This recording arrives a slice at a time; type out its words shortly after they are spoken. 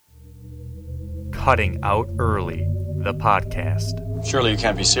Cutting Out Early, the podcast. Surely you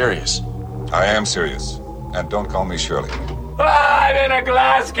can't be serious. I am serious. And don't call me Shirley. I'm in a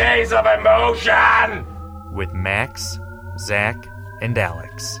glass case of emotion! With Max, Zach, and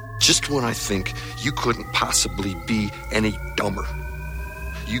Alex. Just when I think you couldn't possibly be any dumber,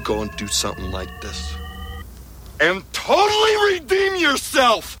 you go and do something like this. And totally redeem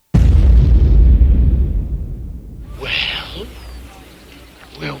yourself! Well,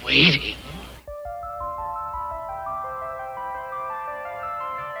 we're waiting.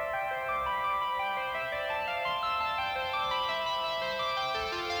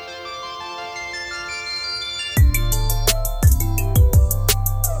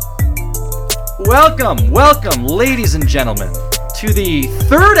 Welcome, ladies and gentlemen, to the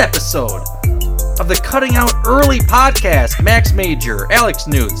third episode of the Cutting Out Early podcast. Max Major, Alex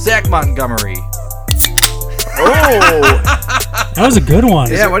Newt, Zach Montgomery. Oh, that was a good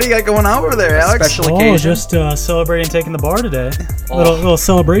one. Yeah, what do you got going on over there, Alex? Special occasion. Just celebrating taking the bar today. Little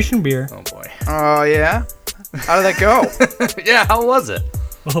celebration beer. Oh boy. Oh yeah. How did that go? Yeah, how was it?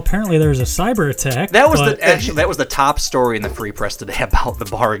 Well, apparently there was a cyber attack. That was the top story in the Free Press today about the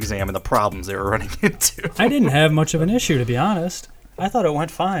bar exam and the problems they were running into. I didn't have much of an issue, to be honest. I thought it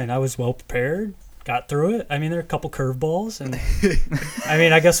went fine. I was well prepared. Got through it. I mean, there are a couple curveballs, and I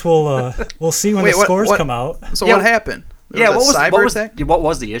mean, I guess we'll see when the scores come out. So what happened? What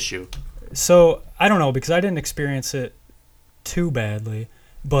was the issue? So I don't know, because I didn't experience it too badly,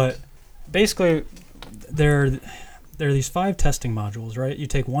 but basically there are these 5 testing modules, right? You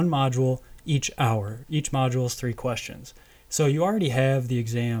take one module each hour. Each module is 3 questions. So you already have the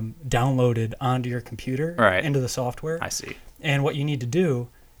exam downloaded onto your computer, right, into the software. I see. And what you need to do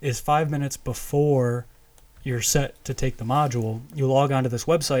is 5 minutes before you're set to take the module, you log onto this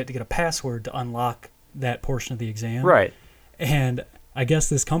website to get a password to unlock that portion of the exam. Right. And I guess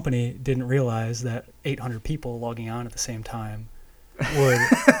this company didn't realize that 800 people logging on at the same time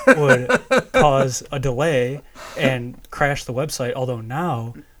would cause a delay and crash the website, although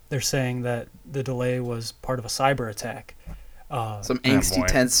now they're saying that the delay was part of a cyber attack. Some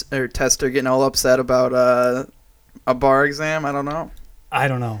angsty tester getting all upset about a bar exam. I don't know. I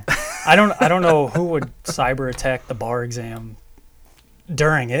don't know who would cyber attack the bar exam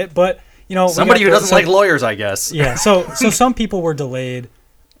during it, but you know, somebody who doesn't like lawyers, I guess. Yeah. So some people were delayed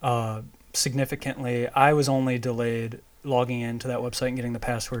significantly. I was only delayed logging into that website and getting the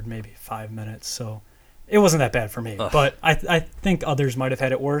password maybe 5 minutes. So it wasn't that bad for me. Ugh. But I think others might have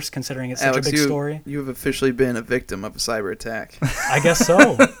had it worse, considering it's Alex, such a big story. You've officially been a victim of a cyber attack. I guess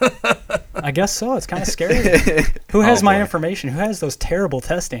so. It's kind of scary. Who has my information? Who has those terrible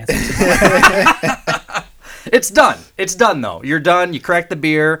test answers? It's done, though. You're done. You cracked the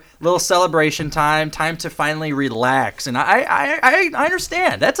beer. Little celebration time. Time to finally relax. And I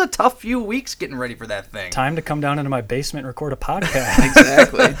understand. That's a tough few weeks getting ready for that thing. Time to come down into my basement and record a podcast.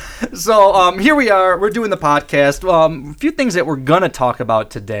 Exactly. So here we are. We're doing the podcast. A few things that we're going to talk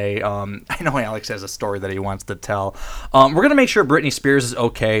about today. I know Alex has a story that he wants to tell. We're going to make sure Britney Spears is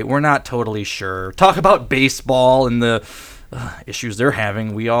okay. We're not totally sure. Talk about baseball and the issues they're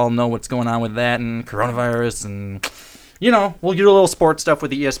having. We all know what's going on with that and coronavirus, and we'll do a little sports stuff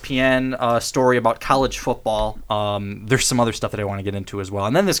with the ESPN story about college football. There's some other stuff that I want to get into as well,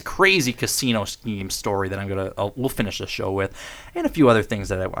 and then this crazy casino scheme story that we'll finish the show with, and a few other things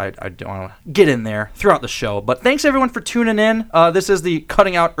that I don't want to get in there throughout the show. But thanks everyone for tuning in. This is the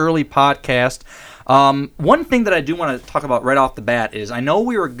Cutting Out Early podcast. One thing that I do want to talk about right off the bat is I know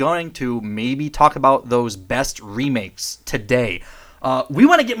we were going to maybe talk about those best remakes today. We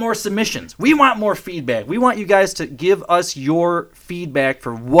want to get more submissions. We want more feedback. We want you guys to give us your feedback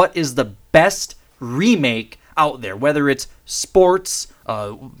for what is the best remake out there, whether it's sports,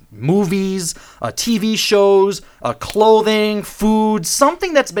 movies, TV shows, clothing, food,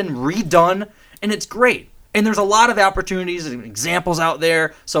 something that's been redone and it's great. And there's a lot of opportunities and examples out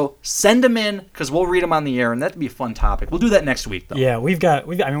there, so send them in because we'll read them on the air, and that'd be a fun topic. We'll do that next week, though. Yeah, we've got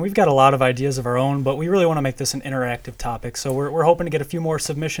a lot of ideas of our own, but we really want to make this an interactive topic. So we're hoping to get a few more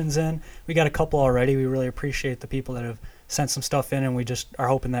submissions in. We got a couple already. We really appreciate the people that have sent some stuff in, and we just are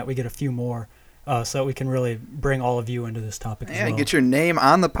hoping that we get a few more so that we can really bring all of you into this topic as well. Yeah, get your name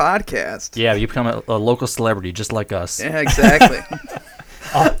on the podcast. Yeah, you become a local celebrity just like us. Yeah, exactly.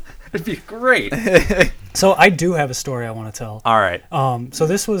 It'd be great. So I do have a story I want to tell. All right. So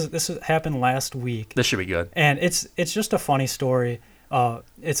this happened last week. This should be good. And it's just a funny story.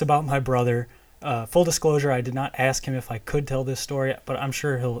 It's about my brother. Full disclosure, I did not ask him if I could tell this story, but I'm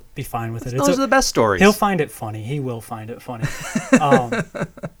sure he'll be fine with it. Those are the best stories. He'll find it funny. He will find it funny.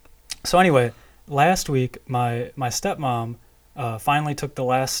 So anyway, last week my stepmom finally took the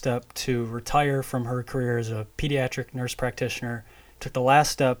last step to retire from her career as a pediatric nurse practitioner. Took the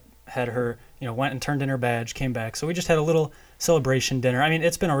last step, had her, went and turned in her badge, came back. So we just had a little celebration dinner. I mean,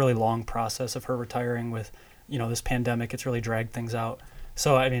 it's been a really long process of her retiring with, this pandemic. It's really dragged things out.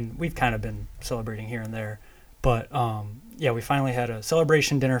 So, I mean, we've kind of been celebrating here and there. But, we finally had a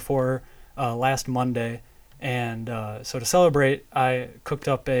celebration dinner for her last Monday. And so to celebrate, I cooked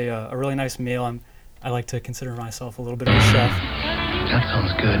up a really nice meal. I like to consider myself a little bit of a chef. That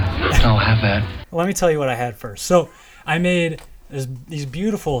sounds good. I'll have that. Let me tell you what I had first. So I made these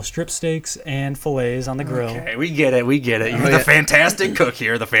beautiful strip steaks and fillets on the grill. Okay, we get it. You're the fantastic cook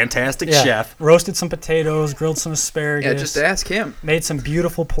here, the fantastic chef. Roasted some potatoes, grilled some asparagus. Yeah, just ask him. Made some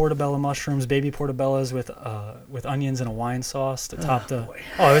beautiful portobello mushrooms, baby portobellos with onions and a wine sauce to top the. Boy.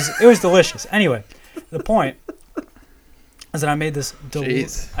 Oh, it was delicious. Anyway, the point is that I made this.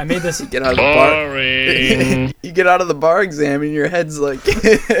 I made this. You get out of the bar. You get out of the bar exam and your head's like, can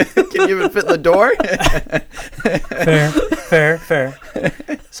you even fit in the door? Fair.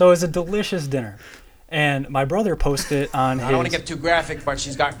 So it was a delicious dinner. And my brother posted it on his... I don't want to get too graphic, but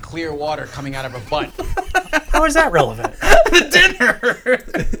she's got clear water coming out of her butt. How is that relevant? The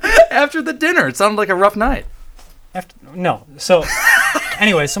dinner! After the dinner. It sounded like a rough night. No. So,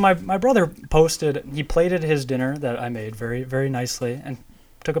 anyway, so my brother posted... He plated his dinner that I made very, very nicely and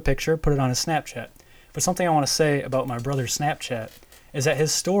took a picture, put it on his Snapchat. But something I want to say about my brother's Snapchat is that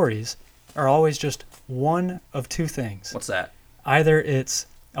his stories are always just one of two things. What's that? Either it's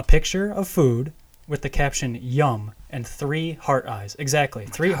a picture of food with the caption yum and 3 heart eyes. Exactly.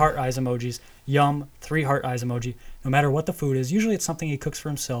 3 heart eyes emojis. Yum, 3 heart eyes emoji. No matter what the food is. Usually it's something he cooks for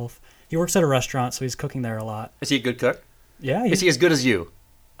himself. He works at a restaurant, so he's cooking there a lot. Is he a good cook? Yeah. Is he as good as you?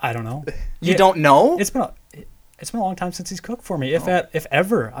 I don't know. You don't know? It's been a long time since he's cooked for me. If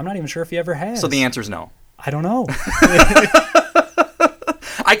ever. I'm not even sure if he ever has. So the answer is no. I don't know.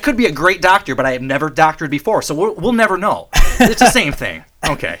 I could be a great doctor, but I have never doctored before, so we'll never know. It's the same thing.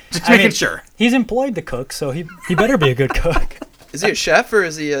 Okay, just making sure. He's employed to cook, so he better be a good cook. Is he a chef or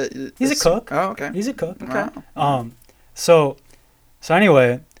is he a... He's a cook. Oh, okay. He's a cook. Okay. So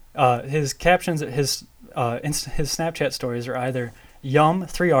anyway, his captions, his Snapchat stories are either yum,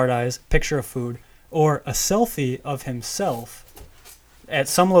 3 heart eyes, picture of food, or a selfie of himself at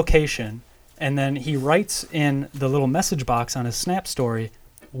some location, and then he writes in the little message box on his Snap story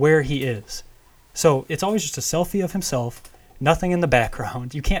where he is. So it's always just a selfie of himself, nothing in the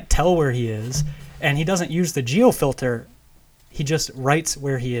background. You can't tell where he is, and he doesn't use the geo filter. He just writes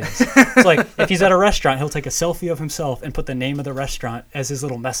where he is. It's like if he's at a restaurant, he'll take a selfie of himself and put the name of the restaurant as his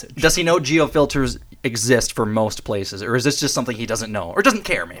little message. Does he know geofilters exist for most places, or is this just something he doesn't know, or doesn't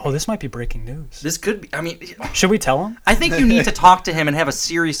care, maybe? Oh, this might be breaking news. This could be, Should we tell him? I think you need to talk to him and have a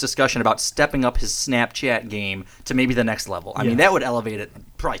serious discussion about stepping up his Snapchat game to maybe the next level. I mean, that would elevate it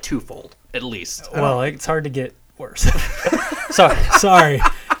probably twofold, at least. Well, it's hard to get worse. Sorry.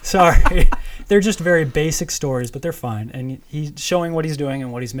 They're just very basic stories, but they're fine. And he's showing what he's doing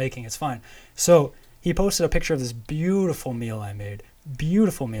and what he's making. It's fine. So he posted a picture of this beautiful meal I made.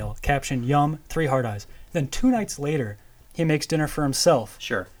 Beautiful meal. Caption, yum, 3 heart eyes. Then 2 nights later, he makes dinner for himself.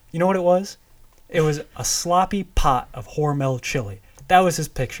 Sure. You know what it was? It was a sloppy pot of Hormel chili. That was his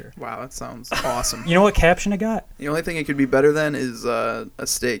picture. Wow, that sounds awesome. You know what caption it got? The only thing it could be better than is a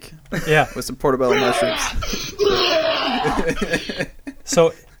steak. Yeah. With some portobello mushrooms.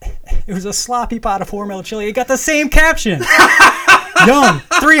 So it was a sloppy pot of Hormel chili. It got the same caption. Yum,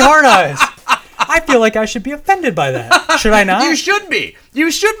 3 heart eyes. I feel like I should be offended by that. Should I not? You should be. You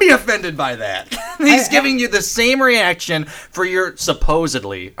should be offended by that. He's giving you the same reaction for your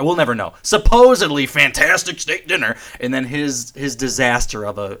supposedly, we'll never know, supposedly fantastic steak dinner, and then his disaster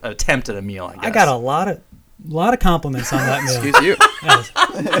of a attempt at a meal, I guess. I got a lot of compliments on that meal. Excuse you. Yes.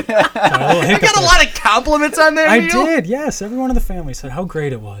 I got a lot of compliments on that meal? I did, yes. Everyone in the family said how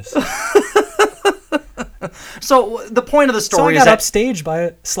great it was. So the point of the story is that... I got upstaged by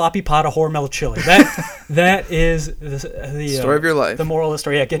a sloppy pot of Hormel chili. That is the story of your life. The moral of the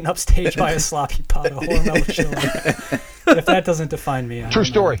story. Yeah, getting upstaged by a sloppy pot of Hormel chili. If that doesn't define me, True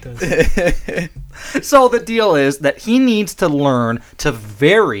story. So the deal is that he needs to learn to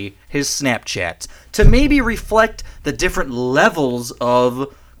vary his Snapchats to maybe reflect the different levels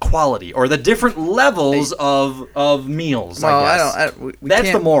of quality or the different levels of meals. Well, I guess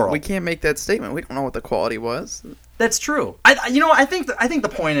that's the moral. We can't make that statement. We don't know what the quality was. That's true. I think the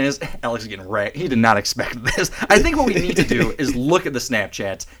point is, Alex is getting wrecked. He did not expect this. I think what we need to do is look at the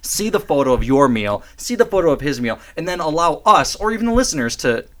Snapchats, see the photo of your meal, see the photo of his meal, and then allow us or even the listeners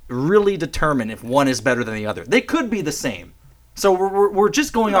to really determine if one is better than the other. They could be the same. So we're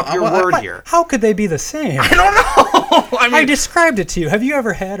just going off your word here. How could they be the same? I don't know. I described it to you. Have you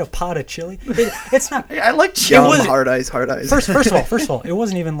ever had a pot of chili? It's not. I like chili. Hard eyes. First of all, it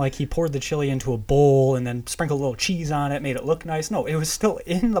wasn't even like he poured the chili into a bowl and then sprinkled a little cheese on it, made it look nice. No, it was still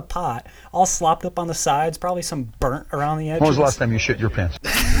in the pot, all slopped up on the sides, probably some burnt around the edges. When was the last time you shit your pants?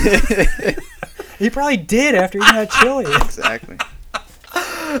 He probably did after eating that chili. Exactly.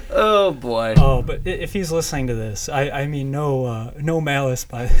 Oh boy. Oh, but if he's listening to this, I mean no malice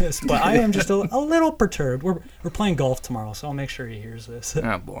by this, but I am just a little perturbed. We're playing golf tomorrow, so I'll make sure he hears this.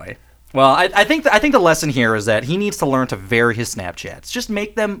 Oh boy. Well, I think the lesson here is that he needs to learn to vary his Snapchats. Just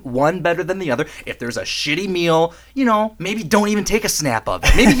make them one better than the other. If there's a shitty meal, maybe don't even take a snap of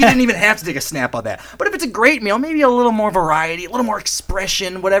it. Maybe he didn't even have to take a snap of that. But if it's a great meal, maybe a little more variety, a little more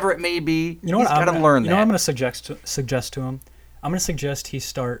expression, whatever it may be. You know what? He's got to learn that. You know what I'm going to suggest to him? I'm going to suggest he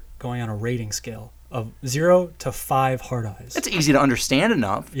start going on a rating scale of 0 to 5 hard eyes. It's easy to understand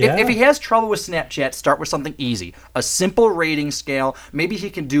enough. Yeah. If he has trouble with Snapchat, start with something easy. A simple rating scale. Maybe he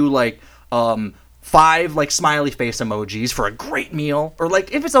can do 5 smiley face emojis for a great meal. Or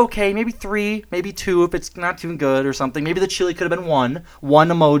if it's okay, maybe 3, maybe 2 if it's not too good or something. Maybe the chili could have been one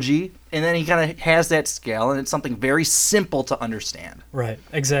emoji. And then he kind of has that scale, and it's something very simple to understand. Right,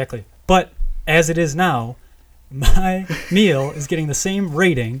 exactly. But as it is now, my meal is getting the same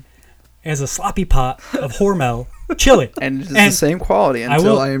rating as a sloppy pot of Hormel chili. And it's the same quality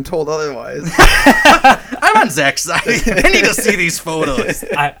until I am told otherwise. I'm on Zach's side. I need to see these photos.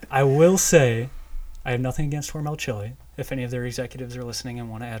 I will say, I have nothing against Hormel chili. If any of their executives are listening and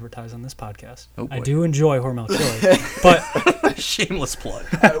want to advertise on this podcast, I do enjoy Hormel chili. But shameless plug.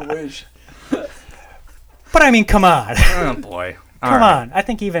 I wish. But I mean, come on. Oh boy. Come on. I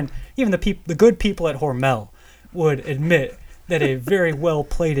think even the good people at Hormel would admit that a very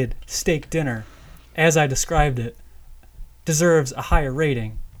well-plated steak dinner, as I described it, deserves a higher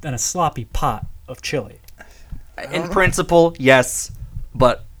rating than a sloppy pot of chili. In principle, yes,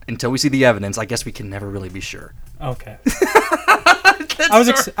 but until we see the evidence, I guess we can never really be sure. Okay. I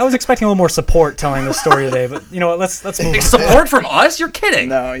was expecting a little more support telling this story today, but you know what? Let's move on. Support from us? You're kidding.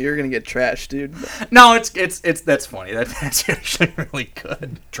 No, you're gonna get trashed, dude. No, it's that's funny. That's actually really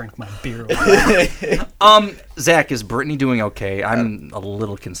good. Drink my beer. Zach, is Brittany doing okay? I'm a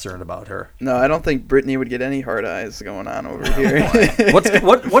little concerned about her. No, I don't think Brittany would get any hard eyes going on over here.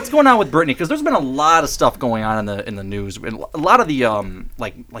 What's going on with Brittany? Because there's been a lot of stuff going on in the news. A lot of the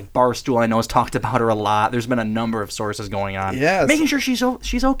like Barstool I know has talked about her a lot. There's been a number of sources going on, making sure she's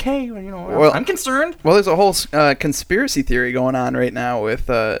okay. Well, I'm concerned. Well, there's a whole conspiracy theory going on right now with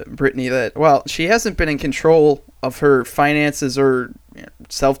Brittany that she hasn't been in control of her finances or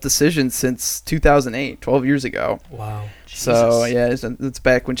self-decisions since 2008, 12 years ago. Wow. So it's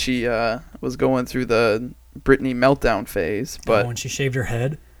back when she was going through the Brittany meltdown phase. But when she shaved her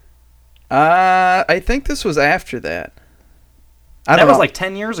head. I think this was after that. That was like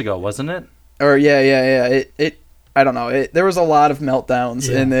 10 years ago, wasn't it? Or yeah. I don't know. There was a lot of meltdowns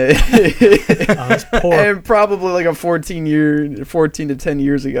in it, and probably like a 14 to 10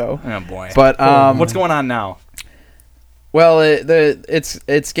 years ago. Oh boy! But what's going on now? Well,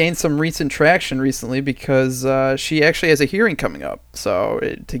 it's gained some recent traction recently because she actually has a hearing coming up,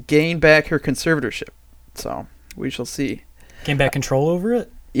 to gain back her conservatorship. So we shall see. Gain back control over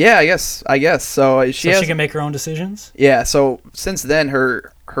it? Yeah, I guess. So she can make her own decisions? Yeah, so since then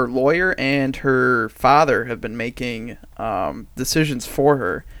her lawyer and her father have been making decisions for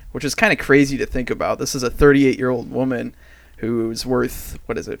her, which is kind of crazy to think about. This is a 38-year-old woman who's worth,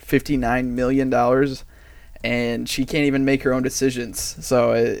 $59 million, and she can't even make her own decisions.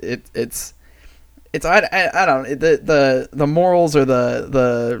 So it's I don't know, the morals or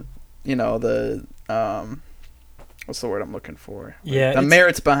the what's the word I'm looking for? Yeah, the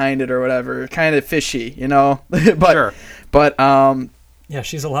merits behind it or whatever, kind of fishy, but sure. But yeah,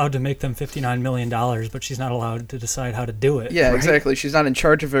 she's allowed to make them $59 million, but she's not allowed to decide how to do it. Yeah, right? Exactly. She's not in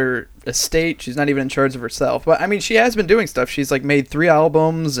charge of her estate. She's not even in charge of herself. But I mean, she has been doing stuff. She's made 3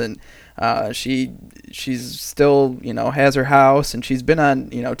 albums, and she's still has her house, and she's been on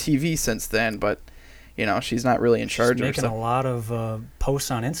TV since then. But she's not really in charge of herself. Making a lot of posts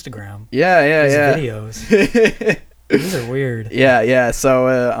on Instagram. Yeah. Videos. These are weird. Yeah.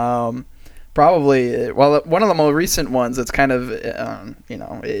 So probably, one of the more recent ones that's kind of,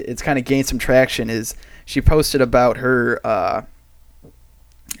 it's kind of gained some traction is she posted about her,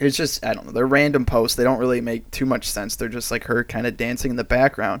 it's just, I don't know, they're random posts. They don't really make too much sense. They're just like her kind of dancing in the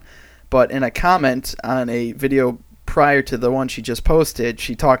background. But in a comment on a video prior to the one she just posted,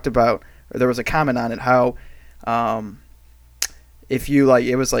 she talked about, or there was a comment on it, how if you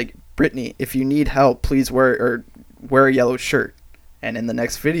it was like, Brittany, if you need help, please wear a yellow shirt. And in the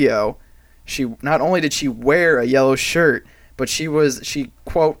next video, she not only did she wear a yellow shirt, but she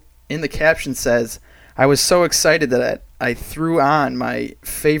quote in the caption says, "I was so excited that I threw on my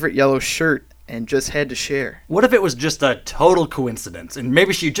favorite yellow shirt and just had to share." What if it was just a total coincidence, and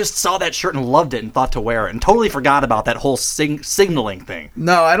maybe she just saw that shirt and loved it and thought to wear it and totally forgot about that whole signaling thing?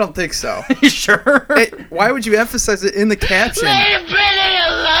 No, I don't think so. You sure? Why would you emphasize it in the caption? Leave Brittany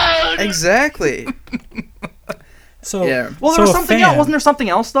alone! Exactly. So Yeah. Well, so there was a something fan- else. Wasn't there something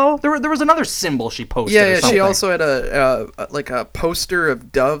else though? There was another symbol she posted. Yeah, or yeah. She something. also had a poster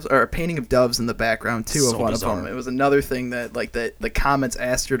of doves, or a painting of doves in the background too, So of one bizarre. of them. It was another thing that the comments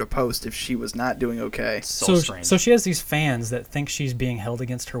asked her to post if she was not doing okay. So strange. So she has these fans that think she's being held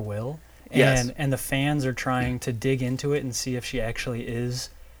against her will, and Yes. and the fans are trying to dig into it and see if she actually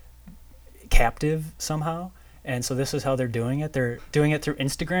is captive somehow. And so this is how they're doing it. They're doing it through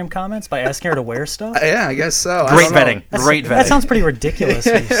Instagram comments by asking her to wear stuff. Yeah, I guess so. I Great don't know. vetting. Great vetting. That sounds pretty ridiculous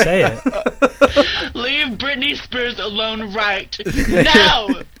when you say it. Leave Britney Spears alone right now!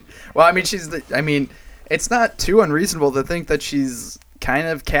 Well, I mean, it's not too unreasonable to think that she's kind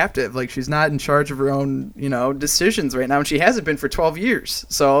of captive. Like, she's not in charge of her own, decisions right now, and she hasn't been for 12 years.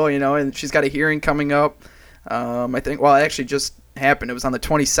 So, and she's got a hearing coming up. I think, well, it actually just happened. It was on the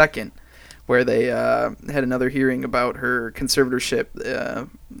 22nd, where they had another hearing about her conservatorship.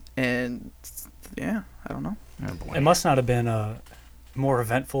 And, yeah, I don't know. Oh, boy. It must not have been more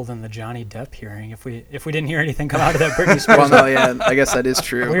eventful than the Johnny Depp hearing. If we didn't hear anything come out of that Britney Spears. Well, no, yeah, I guess that is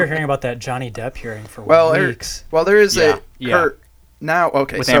true. We were hearing about that Johnny Depp hearing for weeks. There is Yeah. her now.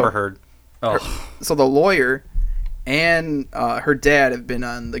 Okay, With so Amber Heard. Oh, so the lawyer and her dad have been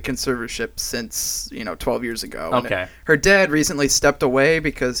on the conservatorship since 12 years ago. And Okay. her dad recently stepped away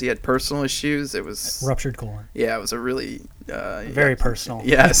because he had personal issues. It was Ruptured colon. yeah, it was a really Very personal.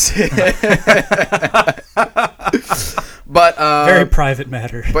 yes. But Very private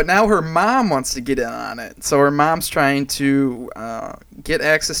matter. But now her mom wants to get in on it. So her mom's trying to get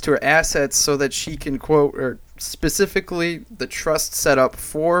access to her assets so that she can quote, or specifically the trust set up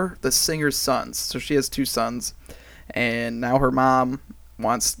for the singer's sons. So she has 2 sons, and now her mom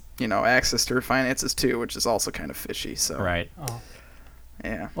wants access to her finances too, which is also kind of fishy. So right.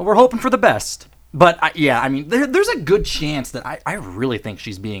 yeah. Well, we're hoping for the best. But, there's a good chance that I really think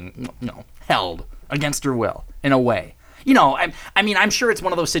she's being, held against her will, in a way. I'm sure it's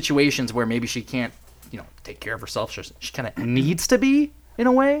one of those situations where maybe she can't, take care of herself. She kind of needs to be, in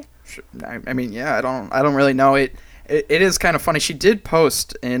a way. I mean, yeah, I don't really know. It is kind of funny. She did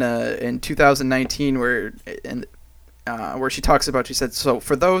post in 2019 where she talks about, she said, "So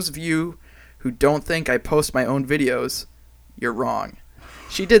for those of you who don't think I post my own videos, you're wrong."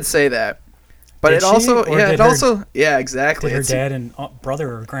 She did say that. But Did it she? also, Or yeah, did it her- also, yeah, exactly. Did her It's- dad and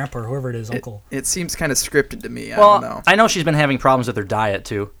brother or grandpa or whoever it is, uncle. It seems kind of scripted to me. I Well, don't know. I know she's been having problems with her diet,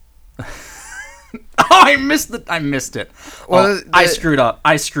 too. I missed it. Well, I screwed up.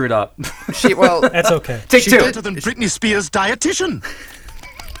 That's okay. Take 2. Better than Britney Spears' dietitian.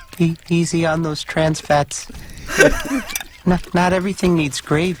 Easy on those trans fats. Not everything needs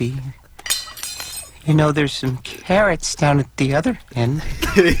gravy. There's some carrots down at the other end.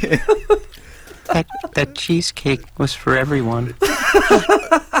 That cheesecake was for everyone.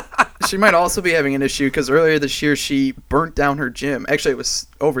 She might also be having an issue because earlier this year she burnt down her gym. Actually, it was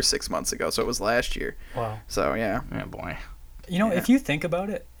over 6 months ago, so it was last year. Wow. So, yeah. Oh, boy. If you think about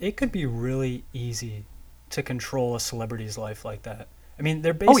it, it could be really easy to control a celebrity's life like that. I mean,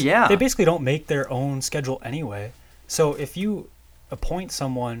 they basically don't make their own schedule anyway. So if you appoint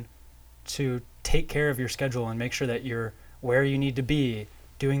someone to take care of your schedule and make sure that you're where you need to be,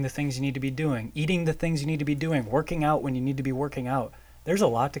 doing the things you need to be doing, eating the things you need to be doing, working out when you need to be working out, there's a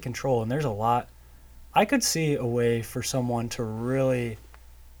lot to control, and there's a lot. I could see a way for someone to really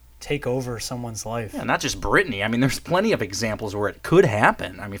take over someone's life. Yeah, not just Britney. I mean, there's plenty of examples where it could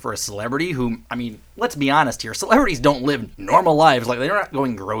happen. I mean, for a celebrity who, let's be honest here, celebrities don't live normal lives. Like, they're not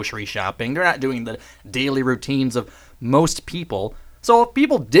going grocery shopping. They're not doing the daily routines of most people. So if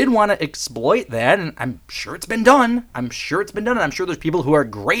people did want to exploit that, and I'm sure it's been done, and I'm sure there's people who are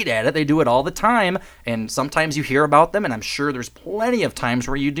great at it. They do it all the time, and sometimes you hear about them, and I'm sure there's plenty of times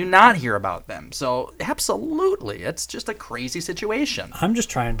where you do not hear about them. So absolutely, it's just a crazy situation. I'm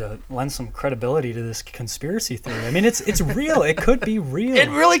just trying to lend some credibility to this conspiracy theory. I mean, it's real. It could be real. It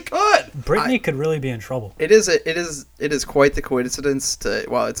really could. Britney could really be in trouble. It is quite the coincidence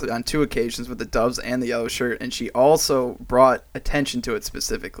it's on 2 occasions with the doves and the yellow shirt, and she also brought attention to it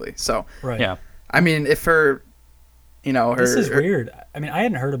specifically. So, Right. Yeah. I mean, if her, This is weird. I mean, I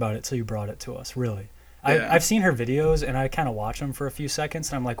hadn't heard about it till you brought it to us, really. Yeah. I've seen her videos, and I kind of watch them for a few seconds,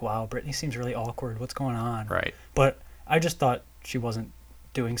 and I'm like, wow, Britney seems really awkward. What's going on? Right. But I just thought she wasn't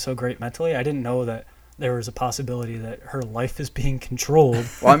doing so great mentally. I didn't know that there was a possibility that her life is being controlled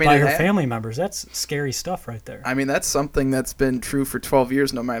Well, I mean, by it her ha- family members. That's scary stuff right there. I mean, that's something that's been true for 12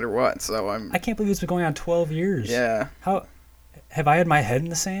 years no matter what. So I can't believe it's been going on 12 years. Yeah. How have I had my head in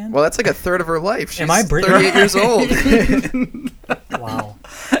the sand? Well, that's like a third of her life. She's Am I Britney? 38 years old. Wow.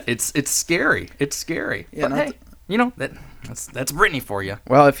 It's scary. It's scary. Yeah, But not hey, you know that's Britney for you.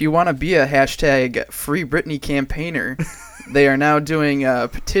 Well, if you want to be a hashtag Free Britney campaigner, they are now doing a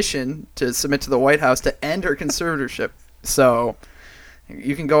petition to submit to the White House to end her conservatorship. So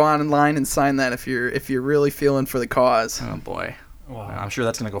you can go online and sign that if you're really feeling for the cause. Oh boy. Wow. I'm sure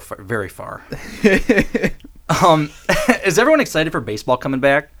that's going to go very far. Is everyone excited for baseball coming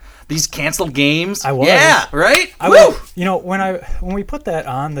back? These canceled games? I was. Yeah, right? I Woo! was, you know, when we put that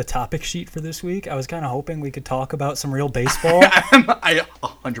on the topic sheet for this week, I was kind of hoping we could talk about some real baseball. I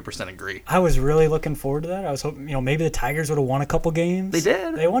 100% agree. I was really looking forward to that. I was hoping, you know, maybe the Tigers would have won a couple games. They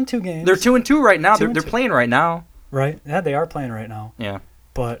did. They won 2 games. They're 2-2 right now. Two They're and two. playing right now. Right? Yeah, they are playing right now. Yeah.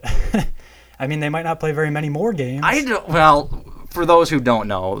 But I mean, they might not play very many more games. Well, for those who don't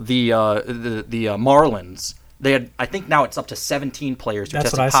know, the Marlins, they had, I think now it's up to 17 players who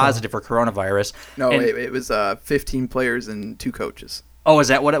That's tested what I saw. positive for coronavirus. No, And- it was 15 players and 2 coaches. Oh, is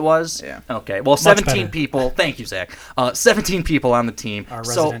that what it was? Yeah. Okay. Well, Much 17 better. people. Thank you, Zach. 17 people on the team. Our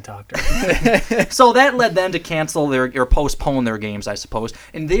So- resident doctor. So that led them to cancel or postpone their games, I suppose.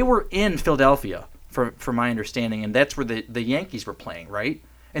 And they were in Philadelphia, from my understanding, and that's where the Yankees were playing, right?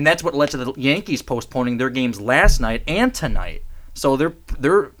 And that's what led to the Yankees postponing their games last night and tonight. So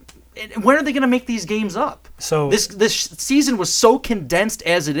they're when are they going to make these games up? So This season was so condensed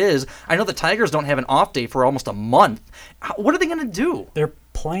as it is. I know the Tigers don't have an off day for almost a month. What are they going to do? their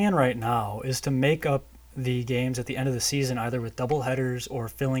plan right now is to make up the games at the end of the season either with double headers or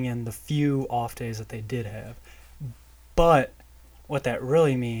filling in the few off days that they did have. But what that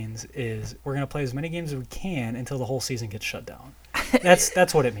really means is we're going to play as many games as we can until the whole season gets shut down.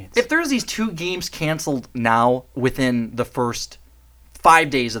 That's what it means. If there's these 2 games canceled now within the first 5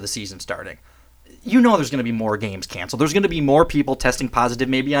 days of the season starting, you know there's going to be more games canceled. There's going to be more people testing positive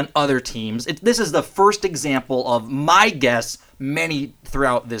maybe on other teams. This is the first example of, my guess, many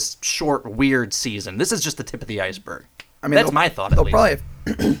throughout this short, weird season. This is just the tip of the iceberg. I mean, That's my thought, at They'll least.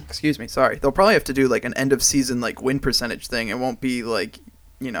 probably have, excuse me, sorry. They'll probably have to do like an end of season like win percentage thing. It won't be like,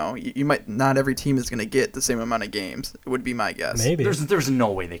 you know, you might not every team is going to get the same amount of games. It would be my guess. Maybe. There's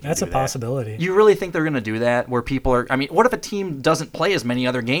no way they can That's do a that. possibility. You really think they're going to do that where people are, I mean, what if a team doesn't play as many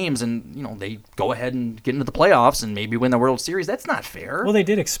other games and, you know, they go ahead and get into the playoffs and maybe win the World Series? That's not fair. Well, they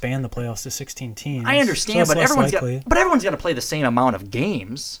did expand the playoffs to 16 teams. I understand, so but it's less everyone's likely. got to play the same amount of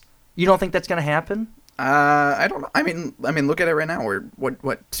games. You don't think that's going to happen? I don't know. I mean, look at it right now. We're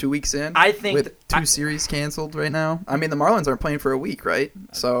what 2 weeks in? I think with 2 series canceled right now. I mean, the Marlins aren't playing for a week, right?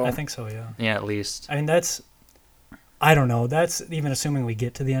 So I think so, yeah. Yeah, at least. I mean, I don't know. That's even assuming we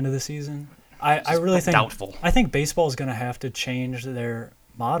get to the end of the season. I really think doubtful. I think baseball is going to have to change their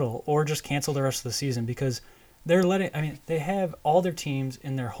model or just cancel the rest of the season because they have all their teams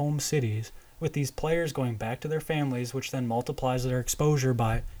in their home cities with these players going back to their families, which then multiplies their exposure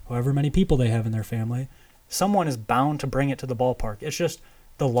by however many people they have in their family. Someone is bound to bring it to the ballpark. It's just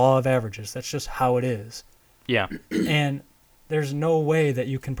the law of averages. That's just how it is. Yeah. And there's no way that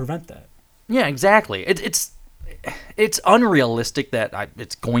you can prevent that. Yeah, exactly. It's unrealistic that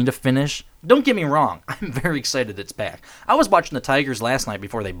it's going to finish. Don't get me wrong. I'm very excited it's back. I was watching the Tigers last night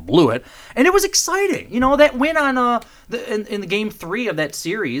before they blew it, and it was exciting. You know, that win on in the game 3 of that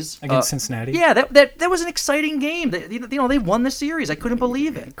series Against Cincinnati? Yeah, that was an exciting game. They won the series. I couldn't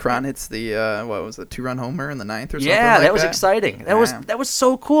believe it. Cron hits the 2-run homer in the 9th or something. Yeah, like that was exciting. That was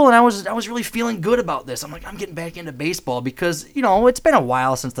so cool, and I was really feeling good about this. I'm like, I'm getting back into baseball because, you know, it's been a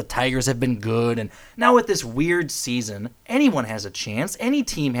while since the Tigers have been good, and now with this weird season, anyone has a chance. Any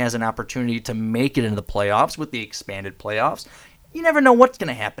team has an opportunity to make it into the playoffs with the expanded playoffs. You never know what's going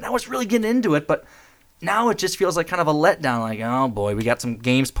to happen. I was really getting into it, but now it just feels like kind of a letdown. Like, oh boy, we got some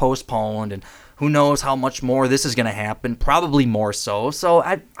games postponed, and who knows how much more this is going to happen. Probably more so. So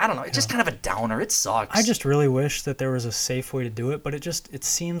I don't know. It's just kind of a downer. It sucks. I just really wish that there was a safe way to do it, but it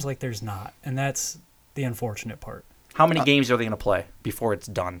seems like there's not, and that's the unfortunate part. How many games are they going to play before it's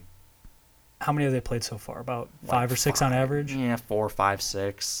done? How many have they played so far? About 5 or 6 on average? Yeah, 4, 5,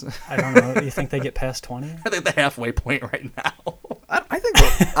 6. I don't know. You think they get past 20? I think the halfway point right now. I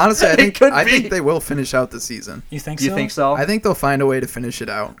think honestly, I think they will finish out the season. You think Do so? you think so? I think they'll find a way to finish it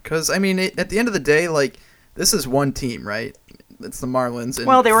out. Because I mean, at the end of the day, like this is one team, right? It's the Marlins. And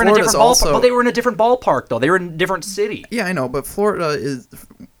Well, they were in a Florida's different ballpark. also- But they were in a different ballpark, though. They were in a different city. Yeah, I know, but Florida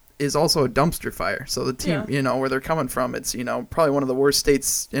is also a dumpster fire. So the team, where they're coming from, it's probably one of the worst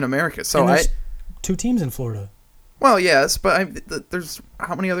states in America. So and there's 2 teams in Florida. Well, yes, but there's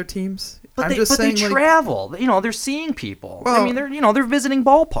how many other teams? But I'm they, just but saying, they travel. They're seeing people. Well, I mean, they're visiting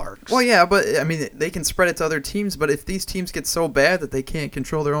ballparks. Well, yeah, but I mean, they can spread it to other teams. But if these teams get so bad that they can't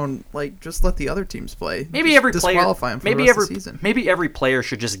control their own, just let the other teams play. Maybe just every player, disqualify them for the rest of the season. Maybe every player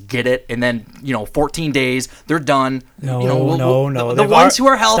should just get it, and then 14 days they're done. No. The ones who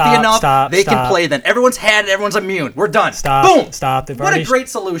are healthy enough, they can play. Then everyone's had it. Everyone's immune. We're done. Boom. Stop. What a great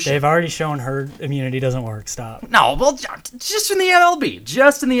solution. They've already shown herd immunity doesn't work. Stop. No, well, just in the MLB.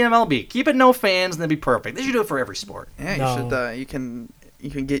 Just in the MLB. Keep it no fans, and then be perfect. They should do it for every sport. Yeah, you should. You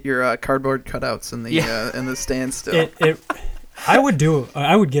can get your cardboard cutouts in the stands still. I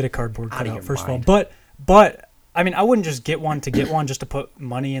would get a cardboard cutout first of all, but I mean, I wouldn't just get one just to put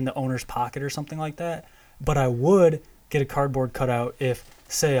money in the owner's pocket or something like that. But I would get a cardboard cutout if,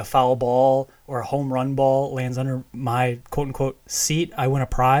 say, a foul ball or a home run ball lands under my quote unquote seat, I win a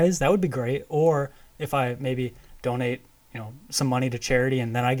prize. That would be great. Or if I maybe donate some money to charity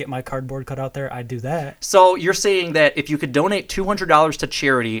and then I get my cardboard cut out there, I'd do that. So you're saying that if you could donate $200 to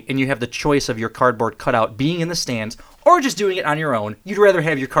charity and you have the choice of your cardboard cutout being in the stands or just doing it on your own, you'd rather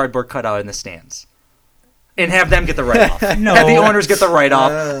have your cardboard cutout in the stands and have them get the write-off. No. Have the owners get the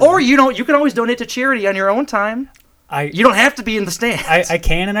write-off. Or you can always donate to charity on your own time. You don't have to be in the stands. I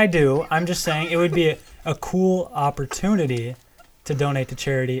can and I do. I'm just saying it would be a cool opportunity to donate to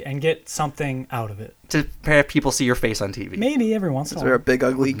charity and get something out of it. To have people see your face on TV. Maybe every once in a while. Is there a big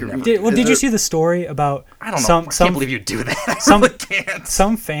ugly group? Did you see the story about? I don't know. I can't believe you do that. I some really can't.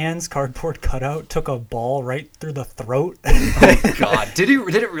 Some fans' cardboard cutout took a ball right through the throat. Oh God! Did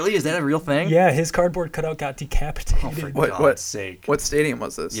it really? Is that a real thing? Yeah, his cardboard cutout got decapitated. Oh, for God's sake! What stadium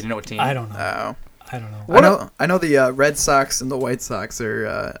was this? You didn't know what team? I don't know. Oh. I don't know. I know the Red Sox and the White Sox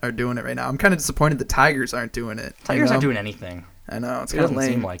are doing it right now. I'm kind of disappointed the Tigers aren't doing it. Tigers aren't doing anything. I know, it's It kind of doesn't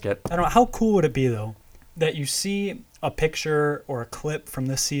lame. seem like it. I don't know. How cool would it be, though, that you see a picture or a clip from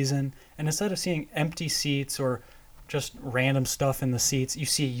this season, and instead of seeing empty seats or just random stuff in the seats, you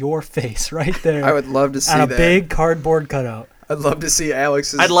see your face right there. I would love to see on a that. big cardboard cutout. I'd love to see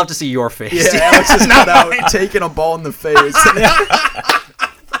Alex's. I'd love to see your face. Yeah, Alex's cutout taking a ball in the face.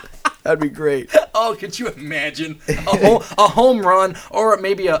 That'd be great. Oh, could you imagine a home run or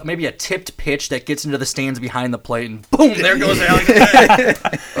maybe a tipped pitch that gets into the stands behind the plate and boom, there goes Alex.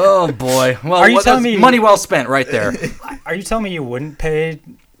 Oh boy. Well, Are you telling me money well spent right there? Are you telling me you wouldn't pay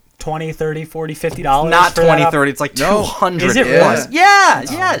 $20, $30, $40, $50? Not for 20, that 30. It's like No. 200 Is it plus. really? Yeah.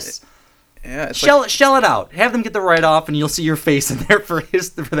 Yes. Yeah, it's Shell it out. Have them get the write-off, and you'll see your face in there for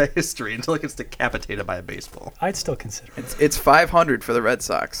the history until it gets decapitated by a baseball. I'd still consider it. it's $500 for the Red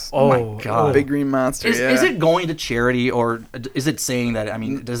Sox. Oh my God. Big Green Monster. Is it going to charity, or is it saying that? I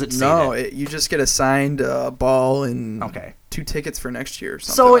mean, does it say No, that? you just get a signed ball and Okay. 2 tickets for next year or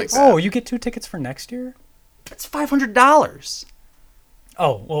something So like it's- that. Oh, you get 2 tickets for next year? It's $500.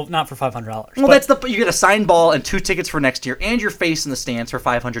 Oh, well, not for $500. Well, but you get a signed ball and 2 tickets for next year, and your face in the stands for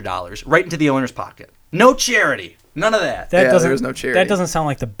 $500, right into the owner's pocket. No charity, none of that. that Yeah, doesn't, there's no charity. That doesn't sound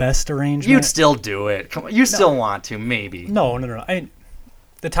like the best arrangement. You'd still do it. Come on, you still want to, maybe. No.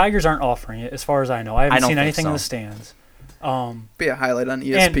 The Tigers aren't offering it, as far as I know. I haven't don't seen think anything in so. the stands. Be a highlight on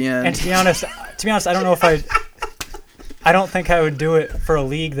ESPN. And to be honest, I don't know if I don't think I would do it for a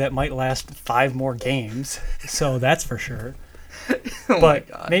league that might last 5 more games. So that's for sure.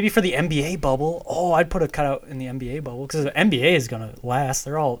 But maybe for the NBA bubble, I'd put a cutout in the NBA bubble because the NBA is gonna last.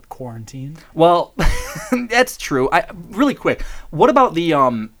 They're all quarantined. Well, that's true. Really quick, what about the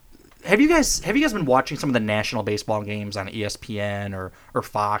Have you guys been watching some of the national baseball games on ESPN or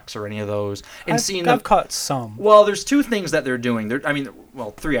Fox or any of those and seeing them? I've caught some. Well, there's 2 things that they're doing.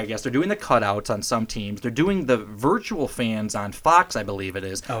 3, I guess. They're doing the cutouts on some teams. They're doing the virtual fans on Fox, I believe it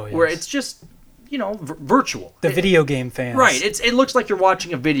is, where it's just virtual. The video game fans. Right. It looks like you're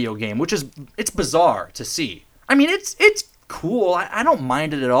watching a video game, which is it's bizarre to see. I mean, it's cool. I don't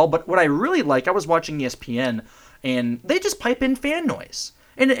mind it at all. But what I really like, I was watching ESPN, and they just pipe in fan noise,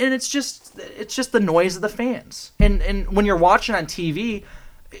 and it's just the noise of the fans. And when you're watching on TV,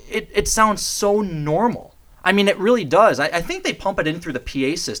 it sounds so normal. I mean, it really does. I think they pump it in through the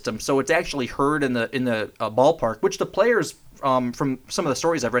PA system, so it's actually heard in the ballpark. Which the players, from some of the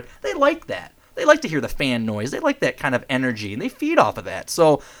stories I've read, they like that. They like to hear the fan noise. They like that kind of energy, and they feed off of that.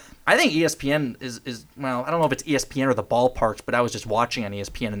 So I think ESPN is well, I don't know if it's ESPN or the ballparks, but I was just watching on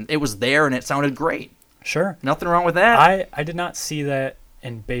ESPN, and it was there, and it sounded great. Sure. Nothing wrong with that. I did not see that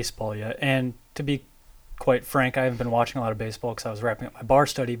in baseball yet. And to be quite frank, I haven't been watching a lot of baseball because I was wrapping up my bar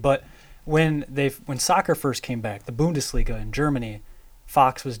study. But when soccer first came back, the Bundesliga in Germany,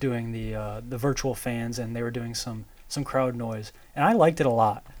 Fox was doing the virtual fans, and they were doing some crowd noise, and I liked it a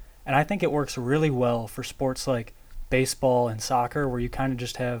lot. And I think it works really well for sports like baseball and soccer, where you kind of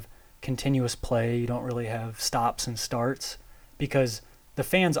just have continuous play. You don't really have stops and starts, because the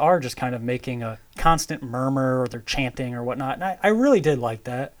fans are just kind of making a constant murmur, or they're chanting or whatnot. And I really did like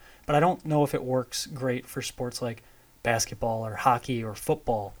that, but I don't know if it works great for sports like basketball or hockey or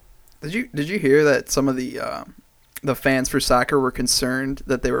football. Did you hear that some of the fans for soccer were concerned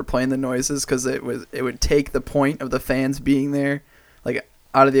that they were playing the noises because it would take the point of the fans being there, like,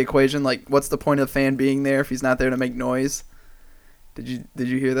 out of the equation? Like, what's the point of the fan being there if he's not there to make noise? Did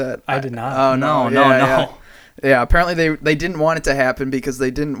you hear that? I did not. Oh no, no. Yeah, apparently they didn't want it to happen because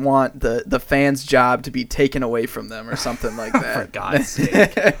they didn't want the fans' job to be taken away from them or something like that. For God's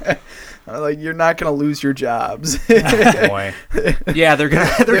sake. Like, you're not gonna lose your jobs. Boy. Yeah, they're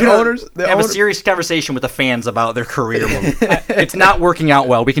gonna the have a serious conversation with the fans about their career move. It's not working out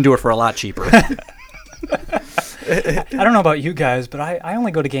well. We can do it for a lot cheaper. I don't know about you guys, but I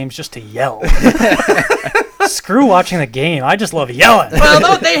only go to games just to yell. Screw watching the game. I just love yelling.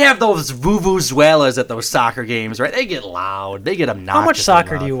 Well, they have those vuvuzelas at those soccer games, right? They get loud. They get obnoxious. How much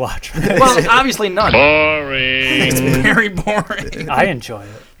soccer do you watch? Well, obviously none. Boring. It's very boring. I enjoy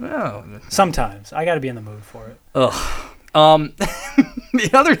it. Oh. Sometimes. I got to be in the mood for it. Ugh. The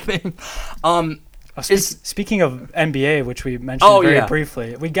other thing, speaking of NBA, which we mentioned very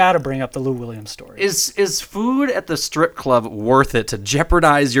briefly, we got to bring up the Lou Williams story. Is food at the strip club worth it to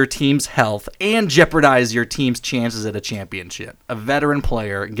jeopardize your team's health and jeopardize your team's chances at a championship? A veteran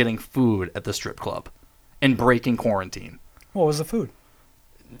player getting food at the strip club and breaking quarantine. What was the food?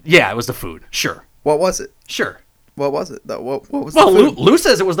 Yeah, it was the food. Sure. What was it? Sure. What was it though? What was the food? Lou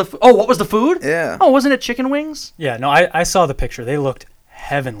says it was the food. Oh, what was the food? Yeah. Oh, wasn't it chicken wings? Yeah, no, I saw the picture. They looked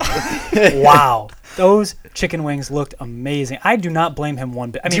heavenly. Wow. Those chicken wings looked amazing. I do not blame him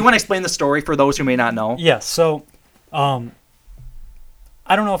one bit. I mean, do you want to explain the story for those who may not know? Yes. So, I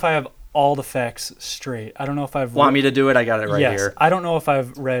don't know if I have all the facts straight. I don't know if I've... Want me to do it? I got it right here. I don't know if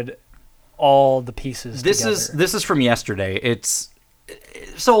I've read all the pieces together. This is from yesterday.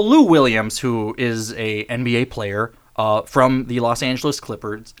 So Lou Williams, who is a NBA player from the Los Angeles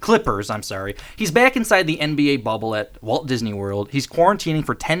Clippers, he's back inside the NBA bubble at Walt Disney World. He's quarantining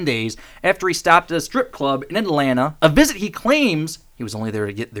for 10 days after he stopped at a strip club in Atlanta, a visit he claims he was only there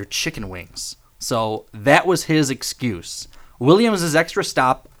to get their chicken wings. So that was his excuse. Williams' extra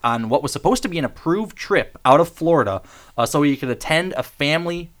stop on what was supposed to be an approved trip out of Florida so he could attend a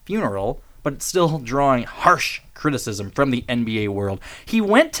family funeral, but it's still drawing harsh criticism from the NBA world. He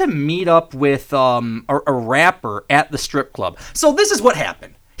went to meet up with a rapper at the strip club. So this is what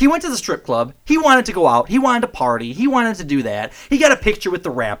happened. He went to the strip club. He wanted to go out. He wanted to party. He wanted to do that. He got a picture with the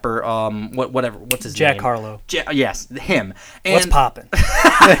rapper. What's his name? Jack Harlow. Yes, him. And what's poppin'?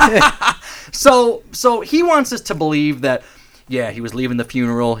 So he wants us to believe that, yeah, he was leaving the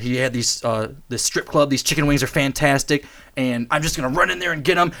funeral. He had this strip club. These chicken wings are fantastic, and I'm just gonna run in there and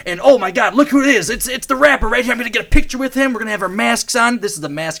get them. And oh my God, look who it is! It's the rapper right here. I'm gonna get a picture with him. We're gonna have our masks on. This is the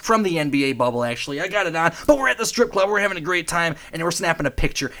mask from the NBA bubble, actually. I got it on. But we're at the strip club. We're having a great time, and we're snapping a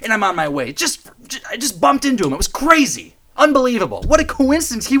picture. And I'm on my way. I just bumped into him. It was crazy. Unbelievable. What a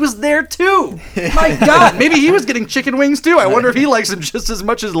coincidence. He was there too. My God. Maybe he was getting chicken wings too. I wonder if he likes them just as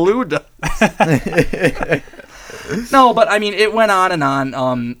much as Lou does. No, but I mean, it went on and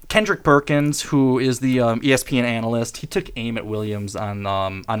on. Kendrick Perkins, who is the ESPN analyst, he took aim at Williams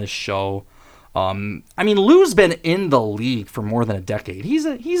on his show. I mean, Lou's been in the league for more than a decade. He's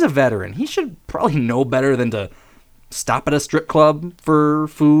a veteran. He should probably know better than to stop at a strip club for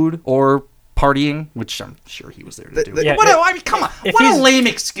food or partying, which I'm sure he was there to do. Yeah, I mean, come on. What a lame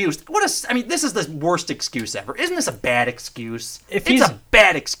excuse. This is the worst excuse ever. Isn't this a bad excuse? It's a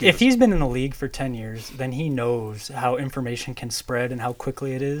bad excuse. If he's been in the league for 10 years, then he knows how information can spread and how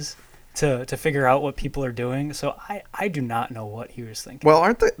quickly it is to figure out what people are doing. So I do not know what he was thinking. Well,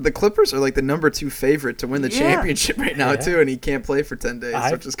 aren't the Clippers are like the number 2 favorite to win the championship right now too, and he can't play for 10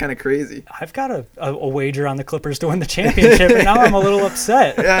 days, which is kind of crazy. I've got a wager on the Clippers to win the championship, and now I'm a little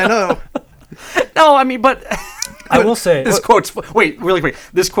upset. Yeah, I know. No, I mean, but I will say this quote's really quick.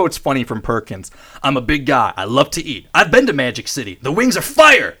 This quote's funny from Perkins. I'm a big guy. I love to eat. I've been to Magic City. The wings are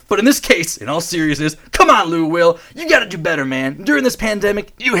fire. But in this case, in all seriousness, come on, Lou Will. You got to do better, man. During this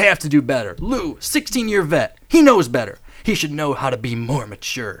pandemic, you have to do better. Lou, 16-year vet. He knows better. He should know how to be more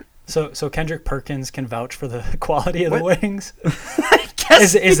mature. So Kendrick Perkins can vouch for the quality of the wings?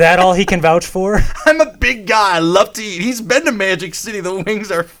 Is that all he can vouch for? I'm a big guy. I love to eat. He's been to Magic City. The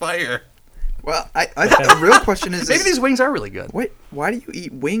wings are fire. Well, I think the real question is... Maybe these wings are really good. Wait, why do you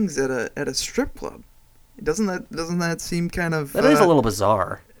eat wings at a strip club? Doesn't that seem kind of? That is a little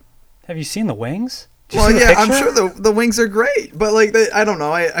bizarre. Have you seen the wings? Did you Well, see the yeah, I'm picture? sure the wings are great, but like I don't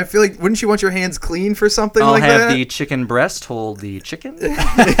know. I feel like wouldn't you want your hands clean for something I'll like have that? the chicken breast hold the chicken.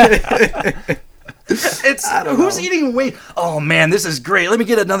 I don't Who's know. eating wings? Oh man, this is great. Let me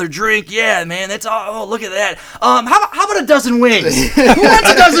get another drink. Yeah, man, that's all. Oh, look at that. How about a dozen wings? Who wants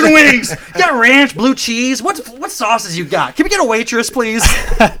a dozen wings? You got ranch, blue cheese. What sauces you got? Can we get a waitress, please?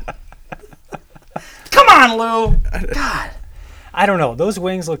 Come on, Lou. God, I don't know. Those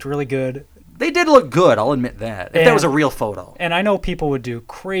wings looked really good. they did look good. I'll admit that. If that was a real photo. And I know people would do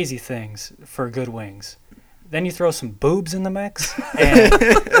crazy things for good wings. Then you throw some boobs in the mix, and